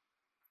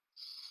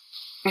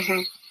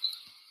 Mm-hmm.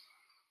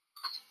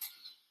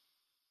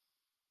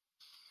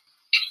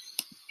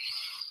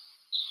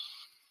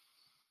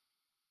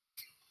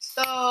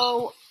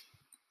 So,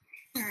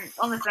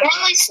 only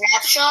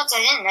snapshots?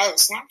 I didn't know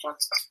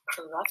snapshots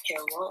corrupt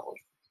your world.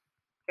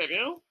 They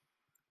do?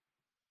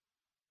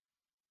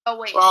 Oh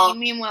wait, well, you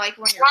mean like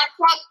when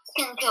snapshots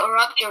can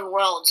corrupt your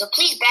world, so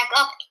please back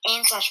up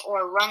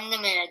and/or run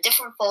them in a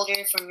different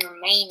folder from your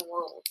main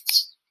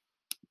worlds.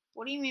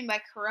 What do you mean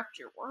by corrupt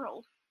your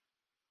world?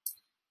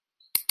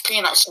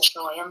 Pretty much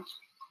destroy them.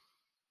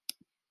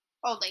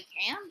 Oh, they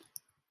can?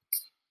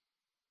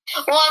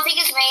 Well, I think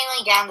it's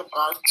mainly down to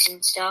bugs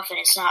and stuff, and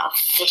it's not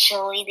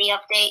officially the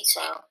update,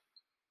 so.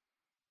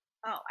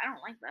 Oh, I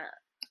don't like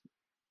that.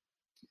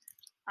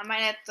 I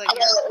might have to.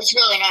 It's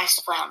really nice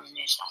to play on the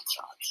new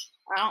snapshots.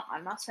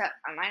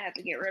 I might have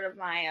to get rid of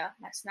my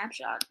my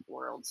snapshot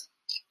worlds.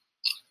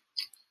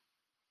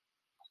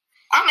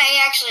 I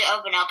may actually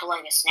open up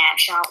like a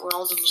snapshot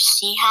world and just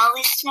see how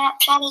this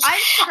snapshot is.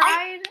 I've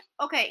tried.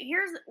 Okay,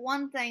 here's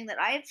one thing that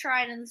I have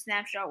tried in the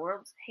snapshot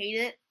worlds. Hate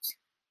it.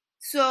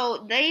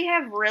 So they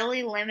have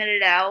really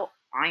limited out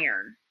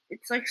iron.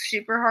 It's like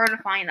super hard to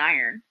find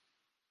iron.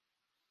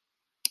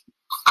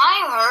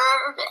 I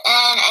heard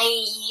in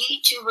a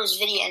YouTuber's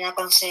video, I'm not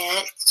gonna say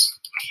it,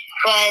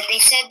 but they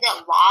said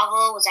that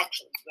lava was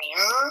actually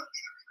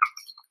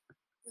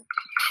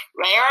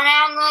rare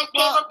now in the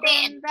cave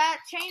update. And that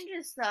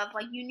changes stuff.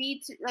 Like you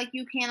need to, like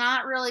you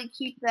cannot really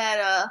keep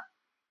that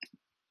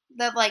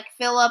like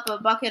fill up a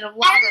bucket of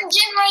lava. Iron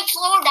generates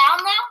lower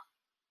down now.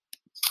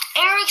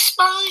 Air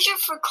exposure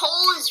for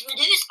coal is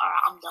reduced.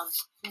 Alright, I'm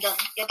done.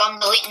 Yep, I'm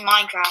deleting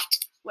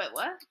Minecraft. Wait,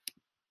 what?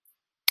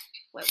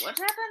 What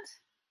happened?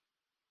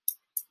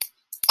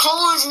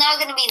 Coal is now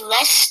going to be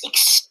less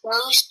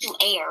exposed to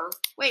air.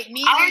 Wait,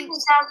 iron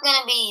is now going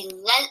to be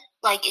less,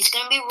 like it's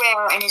going to be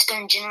rare and it's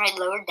going to generate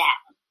lower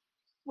down.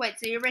 Wait,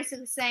 so you're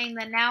basically saying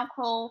that now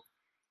coal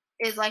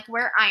is like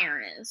where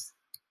iron is?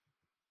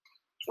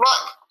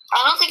 Well,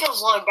 I don't think it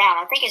was lowered down.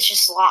 I think it's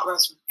just a lot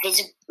less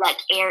like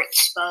air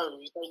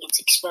exposed. Like it's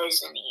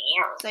exposed in the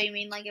air. So you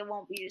mean like it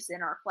won't be just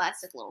in our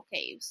classic little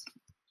caves?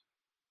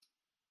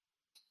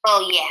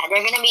 Oh yeah,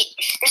 they're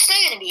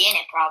still gonna be in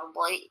it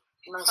probably.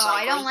 Most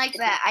likely. I don't like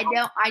that.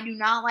 I do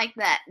not like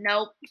that.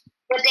 Nope.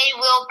 But they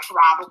will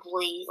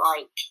probably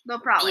they'll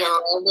probably be a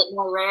little bit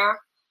more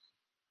rare.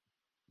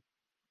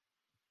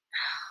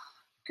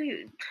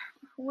 Dude,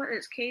 what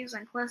is Caves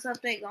and Cliffs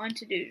Update going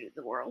to do to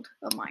the world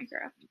of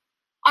Minecraft?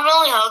 I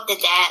really hope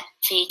that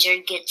feature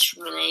gets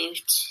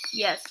removed.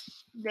 Yes,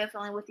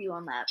 definitely with you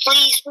on that.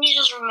 Please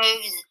just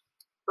remove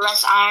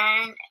less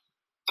iron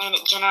and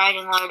it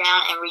generating lower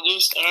down and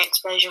reduced air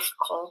exposure for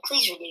coal.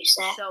 Please reduce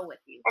that. So with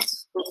you.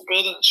 That's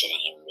stupid and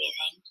shouldn't even be a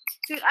thing.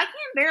 Dude, I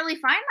can barely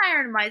find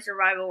iron in my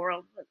survival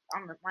world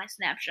on my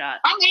snapshot.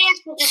 I'm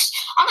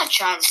gonna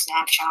try the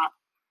snapshot.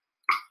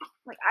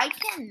 Like, I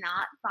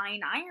cannot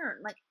find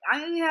iron. Like, I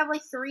have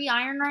like 3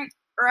 iron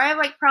or I have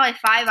like probably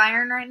 5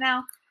 iron right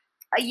now.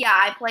 Yeah,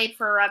 I played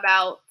for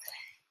about,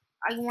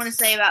 I want to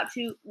say about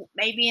 2,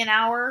 maybe an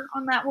hour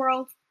on that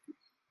world.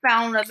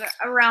 Found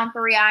around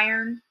 3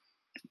 iron.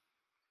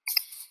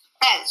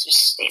 That's just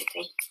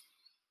stupid.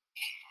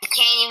 You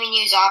can't even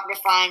use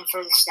Optifine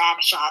for the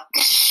snapshot.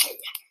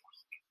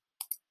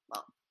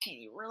 Well, can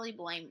you really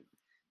blame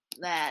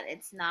that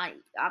it's not,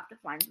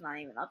 Optifine's not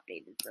even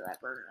updated for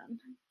that version?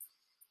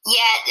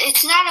 Yeah,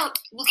 it's not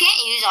you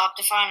can't use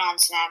Optifine on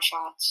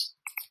snapshots.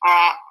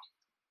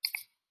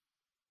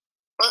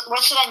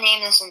 What should I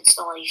name this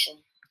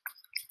installation?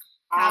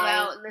 How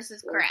about this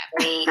is crap?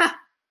 Yeah.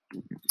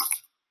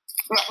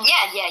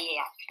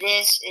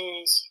 This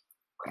is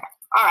crap.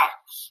 Alright.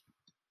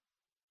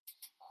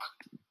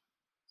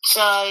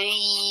 So,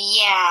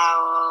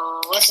 yeah,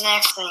 what's the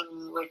next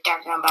thing we're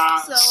talking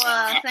about? So,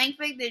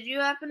 Thankfig, did you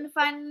happen to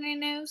find any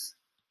news?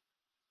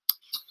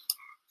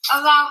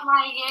 About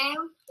my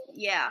game?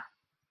 Yeah.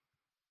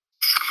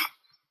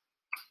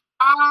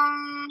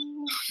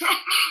 I'm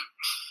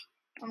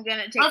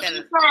gonna take that. I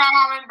haven't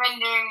been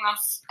doing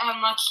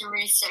much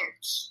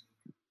research.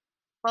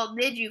 Well,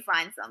 did you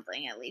find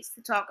something at least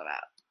to talk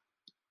about?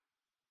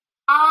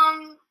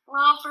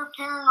 Well, for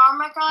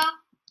Paranormica.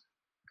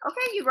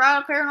 Okay, you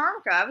brought up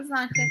Paranormica. I was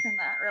not expecting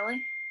that,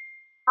 really.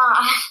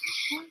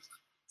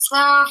 So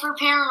for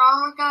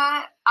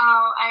Paranormica,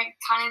 I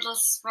kind of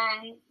just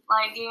been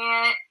liking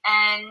it,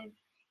 and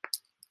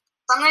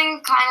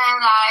something kind of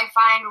that I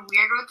find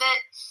weird with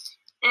it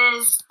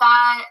is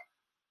that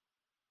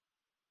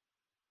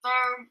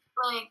their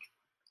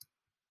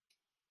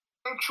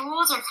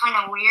tools are kind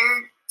of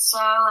weird. So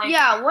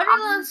yeah, what do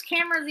those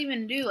cameras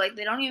even do? Like,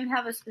 they don't even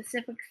have a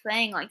specific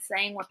thing like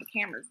saying what the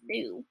cameras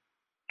do.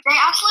 They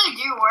actually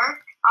do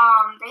work.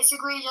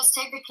 Basically, you just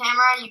take the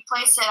camera, you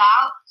place it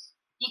out.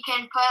 You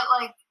can put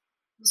like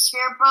the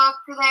spirit book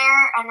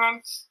there, and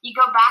then you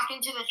go back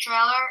into the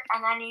trailer,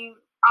 and then you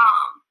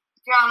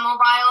if you're on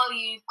mobile,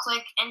 you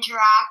click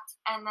interact,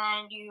 and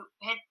then you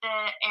hit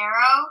the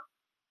arrow.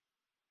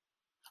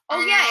 Oh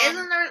yeah,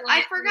 isn't there?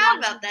 I forgot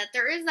about that.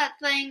 There is that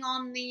thing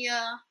on the.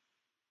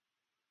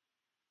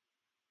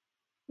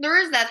 There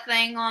is that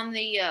thing on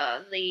the. Yeah,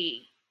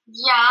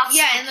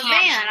 in the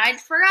van. I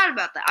forgot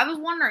about that. I was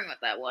wondering what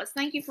that was.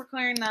 Thank you for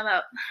clearing that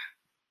up.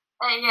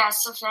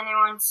 Yes, if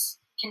anyone's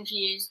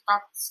confused,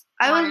 that's.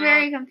 I was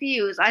very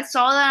confused. I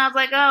saw that and I was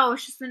like, oh,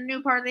 it's just a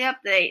new part of the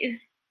update.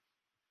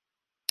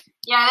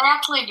 Yeah, they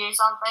actually do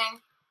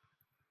something.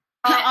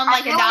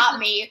 Unlike Adopt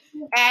Me,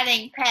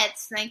 adding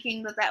pets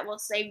thinking that will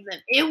save them.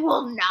 It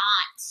will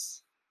not.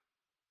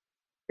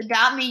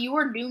 Adopt Me, you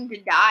are doomed to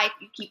die if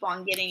you keep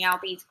on getting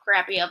out these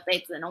crappy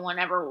updates that no one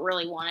ever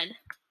really wanted.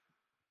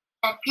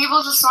 And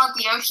people just want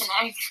the ocean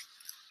egg.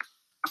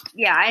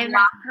 Yeah, I have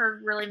not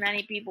heard really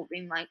many people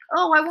being like,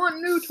 oh, I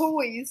want new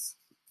toys.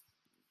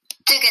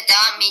 I think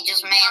Adopt Me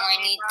just mainly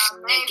needs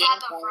some new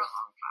gameplay.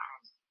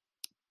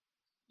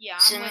 Yeah,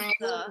 I'm with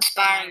the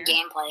inspiring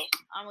gameplay.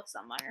 I'm with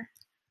Sunminer.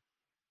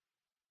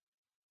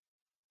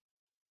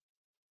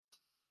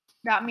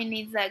 Adopt Me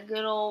needs that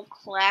good old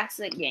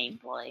classic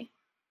gameplay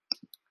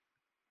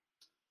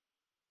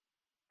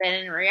that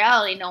in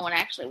reality no one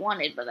actually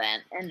wanted, but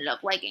then ended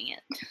up liking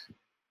it.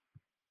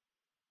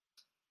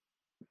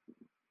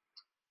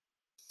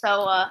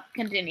 So,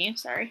 continue,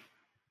 sorry.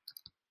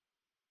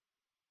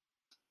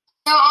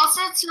 So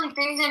also some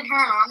things in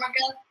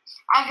Paranormica,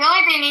 I feel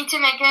like they need to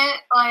make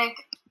it like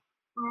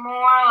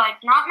more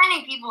like not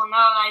many people know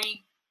that you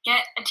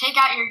take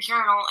out your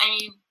journal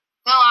and you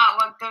fill out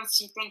what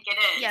ghost you think it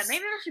is. Yeah,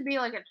 maybe there should be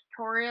like a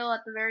tutorial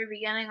at the very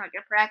beginning, like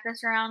a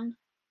practice round.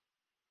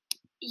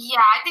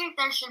 Yeah, I think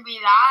there should be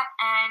that,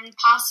 and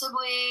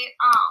possibly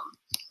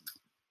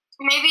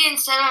maybe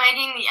instead of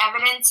making the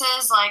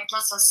evidences like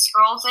just a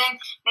scroll thing,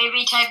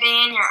 maybe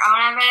typing in your own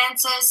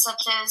evidences,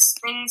 such as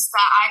things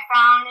that I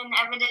found in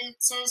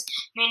evidences,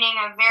 meaning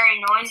a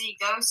very noisy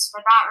ghost,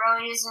 but that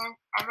really isn't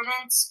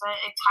evidence, but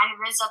it kind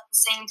of is at the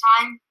same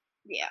time.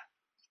 Yeah.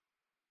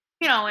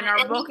 You know, in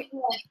our book,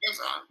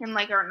 in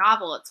like our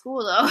novel at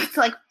school, though, it's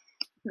like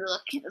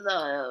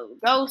the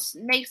ghost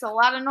makes a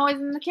lot of noise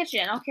in the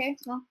kitchen. Okay,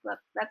 well,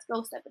 that's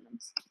ghost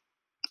evidence.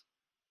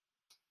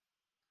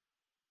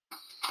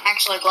 I'm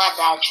actually glad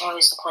that I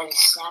chose to play the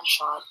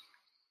snapshot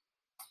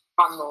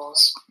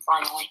bundles,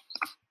 finally.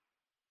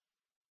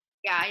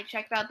 Yeah, I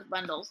checked out the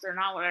bundles. They're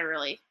not what I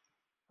really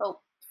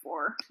hoped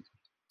for.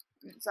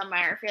 In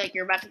Sunminer, I feel like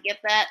you're about to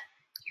get that.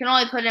 You can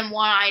only put in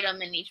one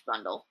item in each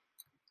bundle.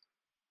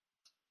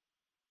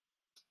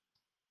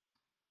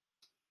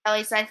 At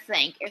least I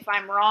think. If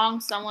I'm wrong,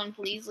 someone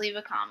please leave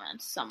a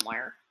comment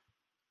somewhere.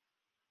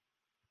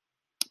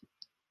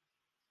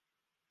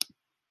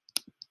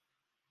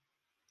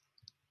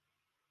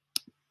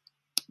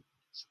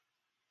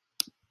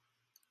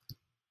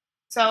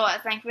 So,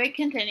 thankfully,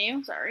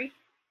 continue. Sorry.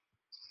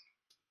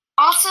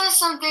 Also,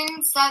 some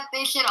things that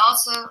they should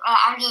also...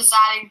 I'm just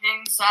adding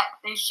things that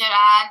they should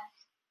add.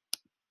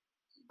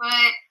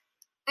 But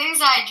things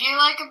that I do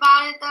like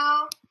about it,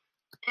 though,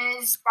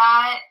 is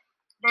that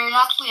there's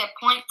actually a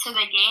point to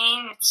the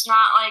game. It's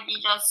not like you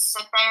just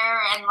sit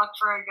there and look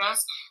for a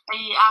ghost, but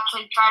you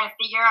actually try to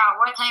figure out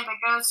what type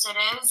of ghost it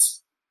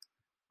is.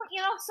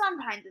 You know,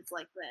 sometimes it's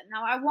like that.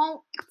 Now, I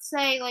won't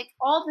say, like,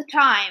 all the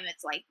time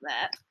it's like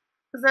that.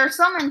 Because there are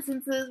some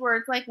instances where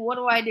it's like, what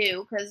do I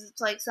do? Because it's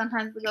like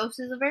sometimes the ghost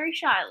is a very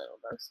shy little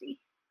ghosty.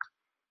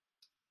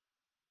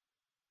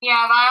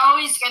 Yeah, but I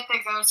always get the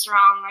ghost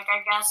wrong. Like,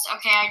 I guess,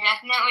 okay, I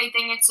definitely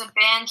think it's a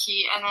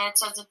banshee, and then it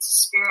says it's a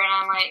spirit, and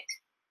I'm like...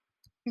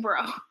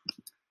 Bro.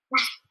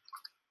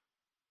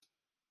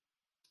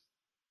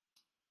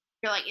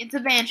 You're like, it's a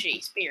banshee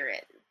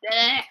spirit.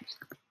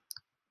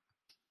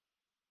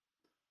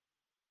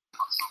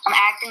 I'm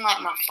acting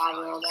like my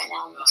 5-year-old right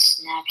now in the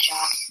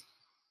snapshot.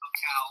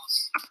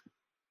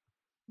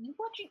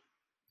 What you...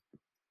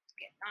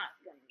 Okay, not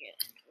gonna get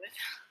into it.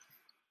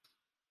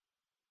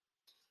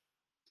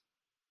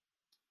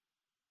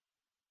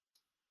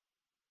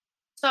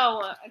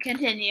 So,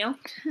 continue.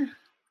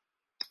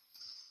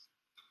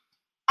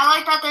 I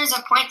like that there's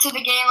a point to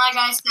the game, like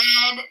I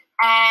said,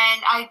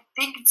 and I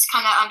think it's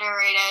kind of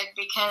underrated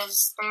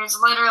because there's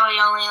literally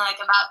only like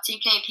about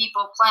 2K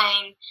people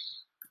playing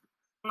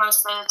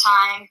most of the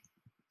time.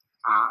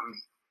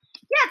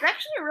 Yeah, it's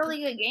actually a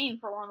really good game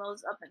for one of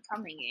those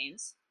up-and-coming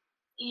games.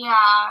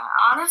 Yeah,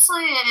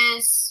 honestly, it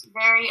is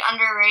very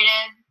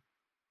underrated.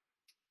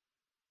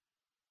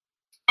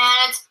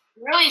 And it's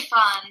really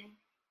fun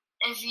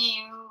if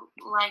you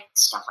like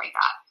stuff like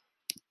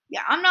that.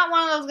 Yeah, I'm not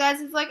one of those guys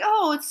who's like,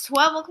 oh, it's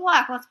 12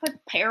 o'clock, let's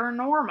put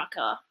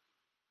Paranormica.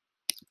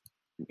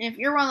 If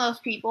you're one of those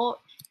people,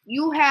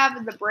 you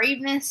have the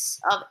braveness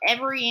of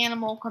every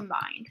animal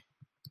combined.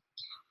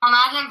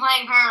 Imagine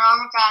playing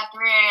Paranormica at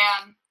 3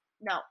 a.m.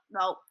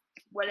 No,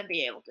 wouldn't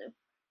be able to.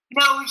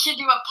 No, we should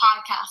do a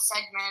podcast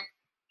segment.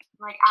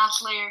 Like,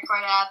 actually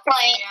record at 3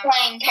 a.m.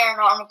 Playing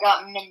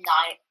Paranormica at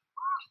midnight.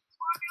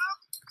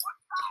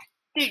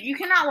 Dude, you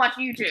cannot watch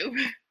YouTube.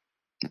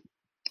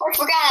 I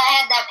forgot I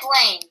had that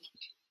playing.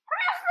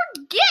 I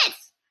forget!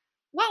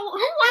 Well, who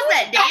was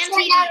that? Dan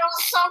I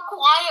was so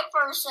quiet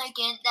for a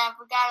second that I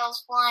forgot I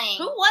was playing.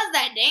 Who was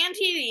that? Dan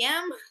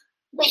TDM?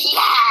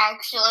 Yeah,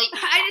 actually.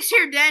 I just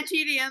hear Dan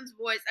TDM's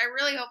voice. I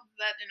really hope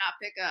that did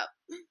not pick up.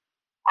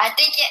 I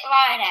think it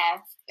might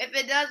have. If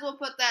it does, we'll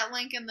put that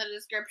link in the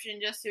description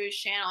just to his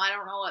channel. I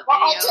don't know what Well,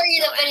 video. I'll tell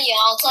you the video.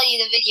 I'll tell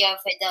you the video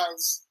if it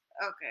does.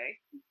 Okay.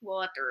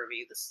 We'll have to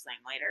review this thing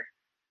later.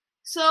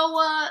 So,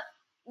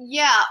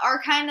 yeah,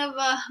 our kind of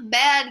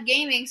bad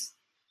gaming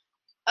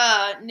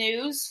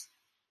news.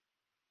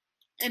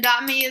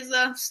 Adopt.me is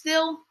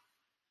still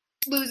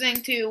losing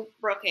to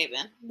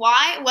Brookhaven.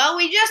 Why? Well,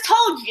 we just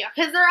told you,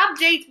 because their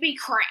updates be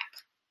crap.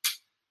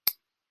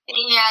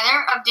 Yeah,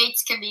 their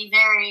updates could be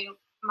very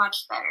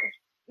much better.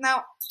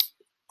 Now,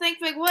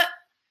 ThinkBig, what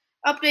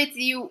updates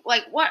do you,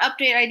 what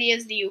update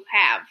ideas do you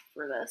have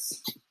for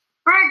this?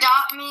 For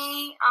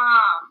Adopt.me,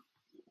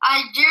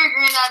 I do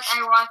agree that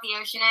I want the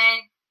Ocean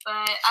Egg, but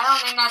I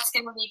don't think that's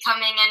going to be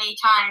coming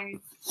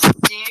anytime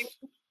soon,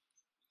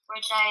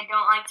 which I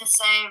don't like to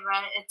say,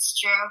 but it's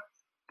true.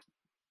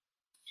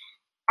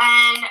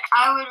 And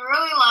I would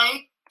really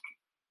like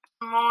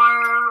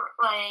more,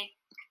 I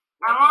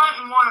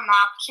want more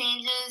map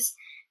changes,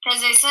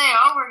 because they say,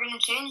 oh, we're going to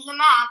change the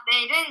map.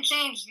 They didn't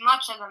change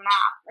much of the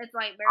map. It's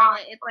like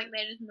barely, it's like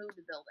they just moved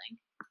the building.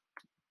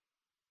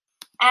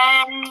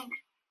 And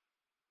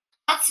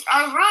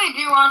I really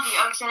do want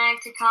the Ocean Egg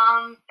to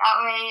come.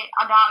 That way,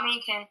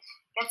 Adopt.me can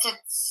get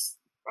its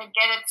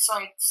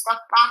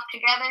stuff back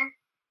together.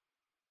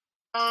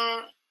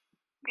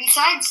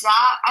 Besides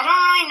that, I don't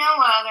really know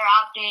what other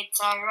updates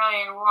I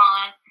really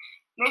want.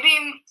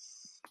 Maybe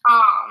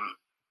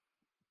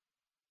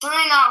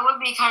something that would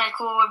be kind of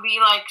cool would be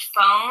like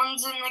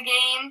phones in the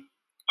game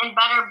and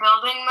better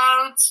building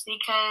modes,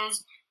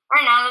 because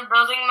right now the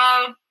building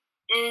mode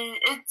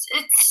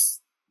it's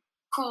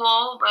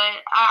cool,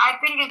 but I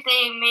think if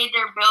they made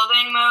their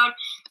building mode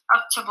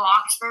up to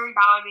Bloxburg,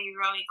 that would be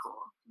really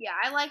cool. Yeah,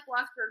 I like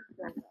Bloxburg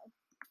building mode.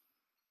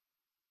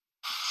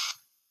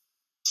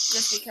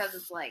 Just because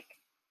it's like,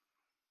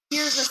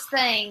 here's this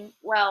thing,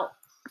 well,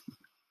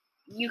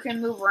 you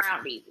can move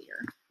around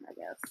easier, I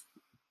guess.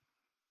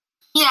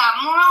 Yeah,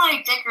 more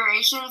like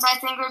decorations I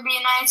think would be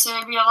nice. It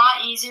would be a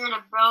lot easier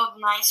to build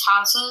nice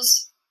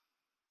houses.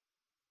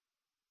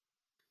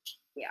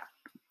 Yeah.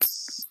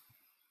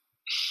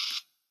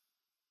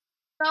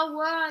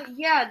 So,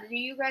 yeah, do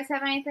you guys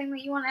have anything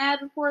that you want to add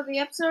before the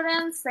episode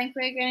ends?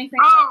 ThinkBig, anything?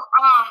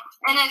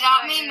 And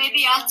Adopt.me,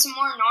 maybe add some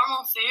more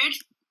normal food.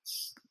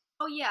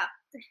 Oh, yeah.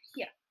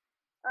 Yeah.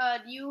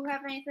 Do you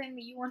have anything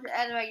that you want to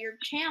add about your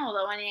channel,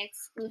 though? Any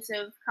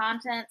exclusive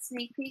content,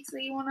 sneak peeks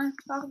that you want to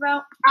talk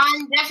about?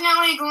 I'm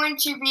definitely going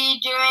to be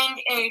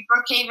doing a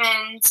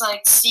Brookhaven's,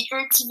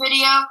 secrets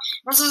video.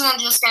 This isn't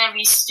just going to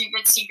be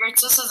stupid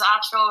secrets. This is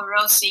actual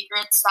real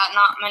secrets that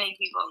not many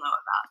people know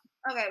about.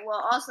 Okay,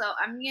 well, also,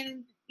 I'm going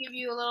to give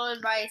you a little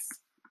advice.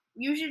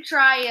 You should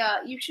try,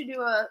 you should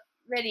do a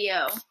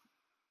video.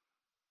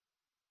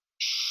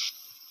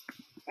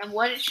 And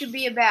what it should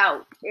be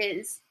about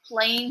is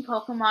playing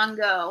Pokemon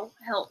Go.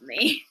 Help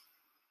me.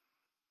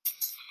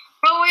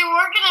 Well, we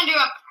were going to do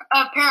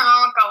a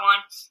Paranormica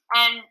one,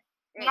 and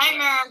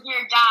Nightmare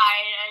here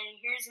died, and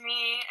here's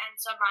me and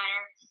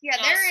Subminer. Yeah,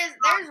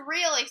 there's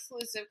real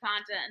exclusive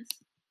content.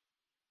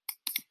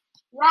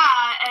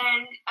 Yeah,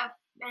 and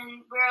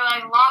we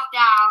were, locked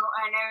out,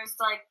 and it was,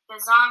 the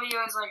zombie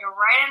was,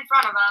 right in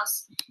front of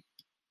us.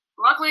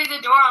 Luckily,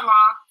 the door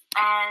unlocked,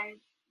 and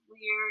we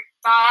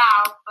got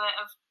out, but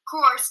of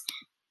course,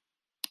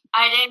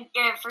 I didn't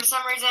get, for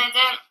some reason,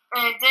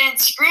 it didn't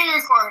screen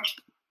record.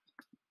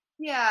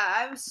 Yeah,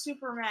 I was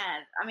super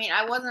mad. I mean,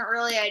 I wasn't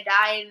really, I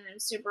died, and it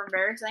was super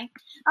embarrassing.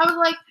 I was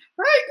like,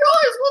 hey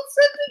guys, let's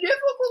set the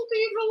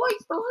difficulty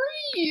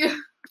to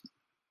 3.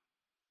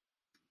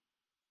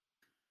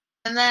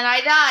 And then I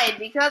died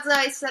because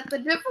I set the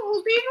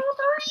difficulty to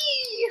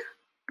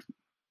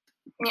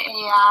 3.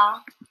 Yeah.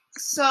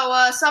 So,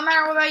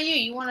 Subminer, what about you?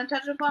 You want to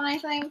touch upon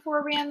anything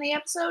before we end the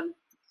episode?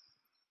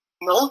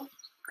 No.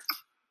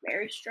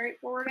 Very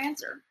straightforward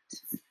answer.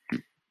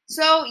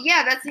 So,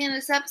 yeah, that's the end of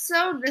this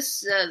episode.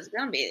 This is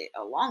going to be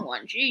a long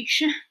one.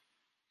 Geesh.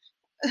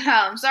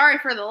 I'm sorry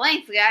for the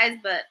length, guys,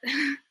 but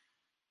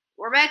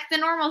we're back to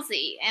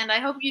normalcy. And I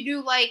hope you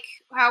do like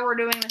how we're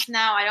doing this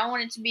now. I don't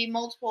want it to be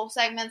multiple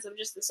segments of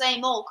just the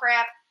same old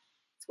crap.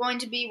 It's going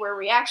to be where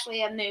we actually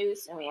have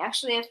news and we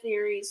actually have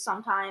theories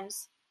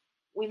sometimes.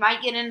 we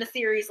might get into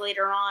theories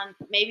later on.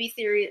 Maybe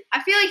theories.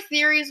 I feel like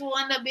theories will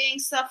end up being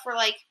stuff for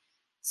like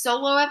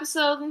solo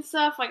episodes and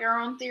stuff, like our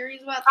own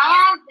theories about that.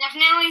 I have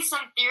definitely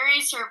some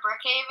theories for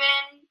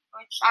Brookhaven,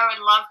 which I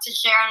would love to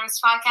share on this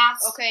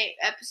podcast. Okay,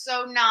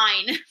 episode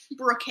 9,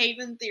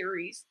 Brookhaven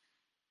theories.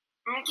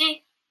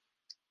 Okay.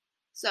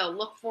 So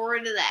look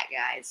forward to that,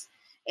 guys.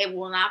 It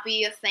will not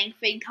be a thank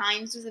fig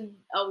times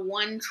a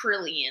 1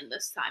 trillion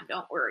this time.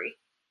 Don't worry.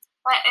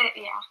 But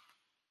yeah.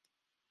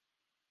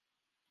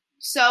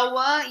 So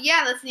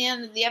yeah, that's the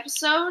end of the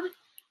episode.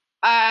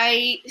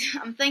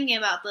 I'm thinking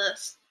about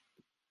this.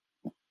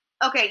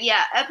 Okay,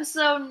 yeah,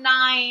 episode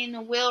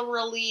 9 will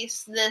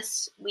release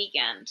this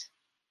weekend.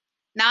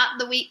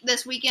 Not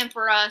this weekend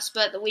for us,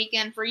 but the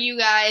weekend for you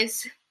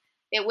guys.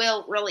 It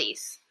will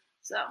release.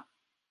 So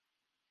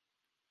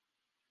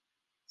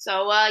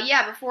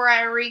yeah, before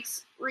I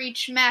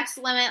reach max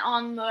limit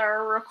on the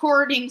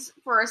recordings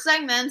for our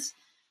segments,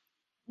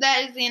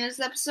 that is the end of this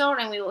episode,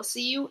 and we will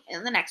see you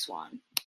in the next one.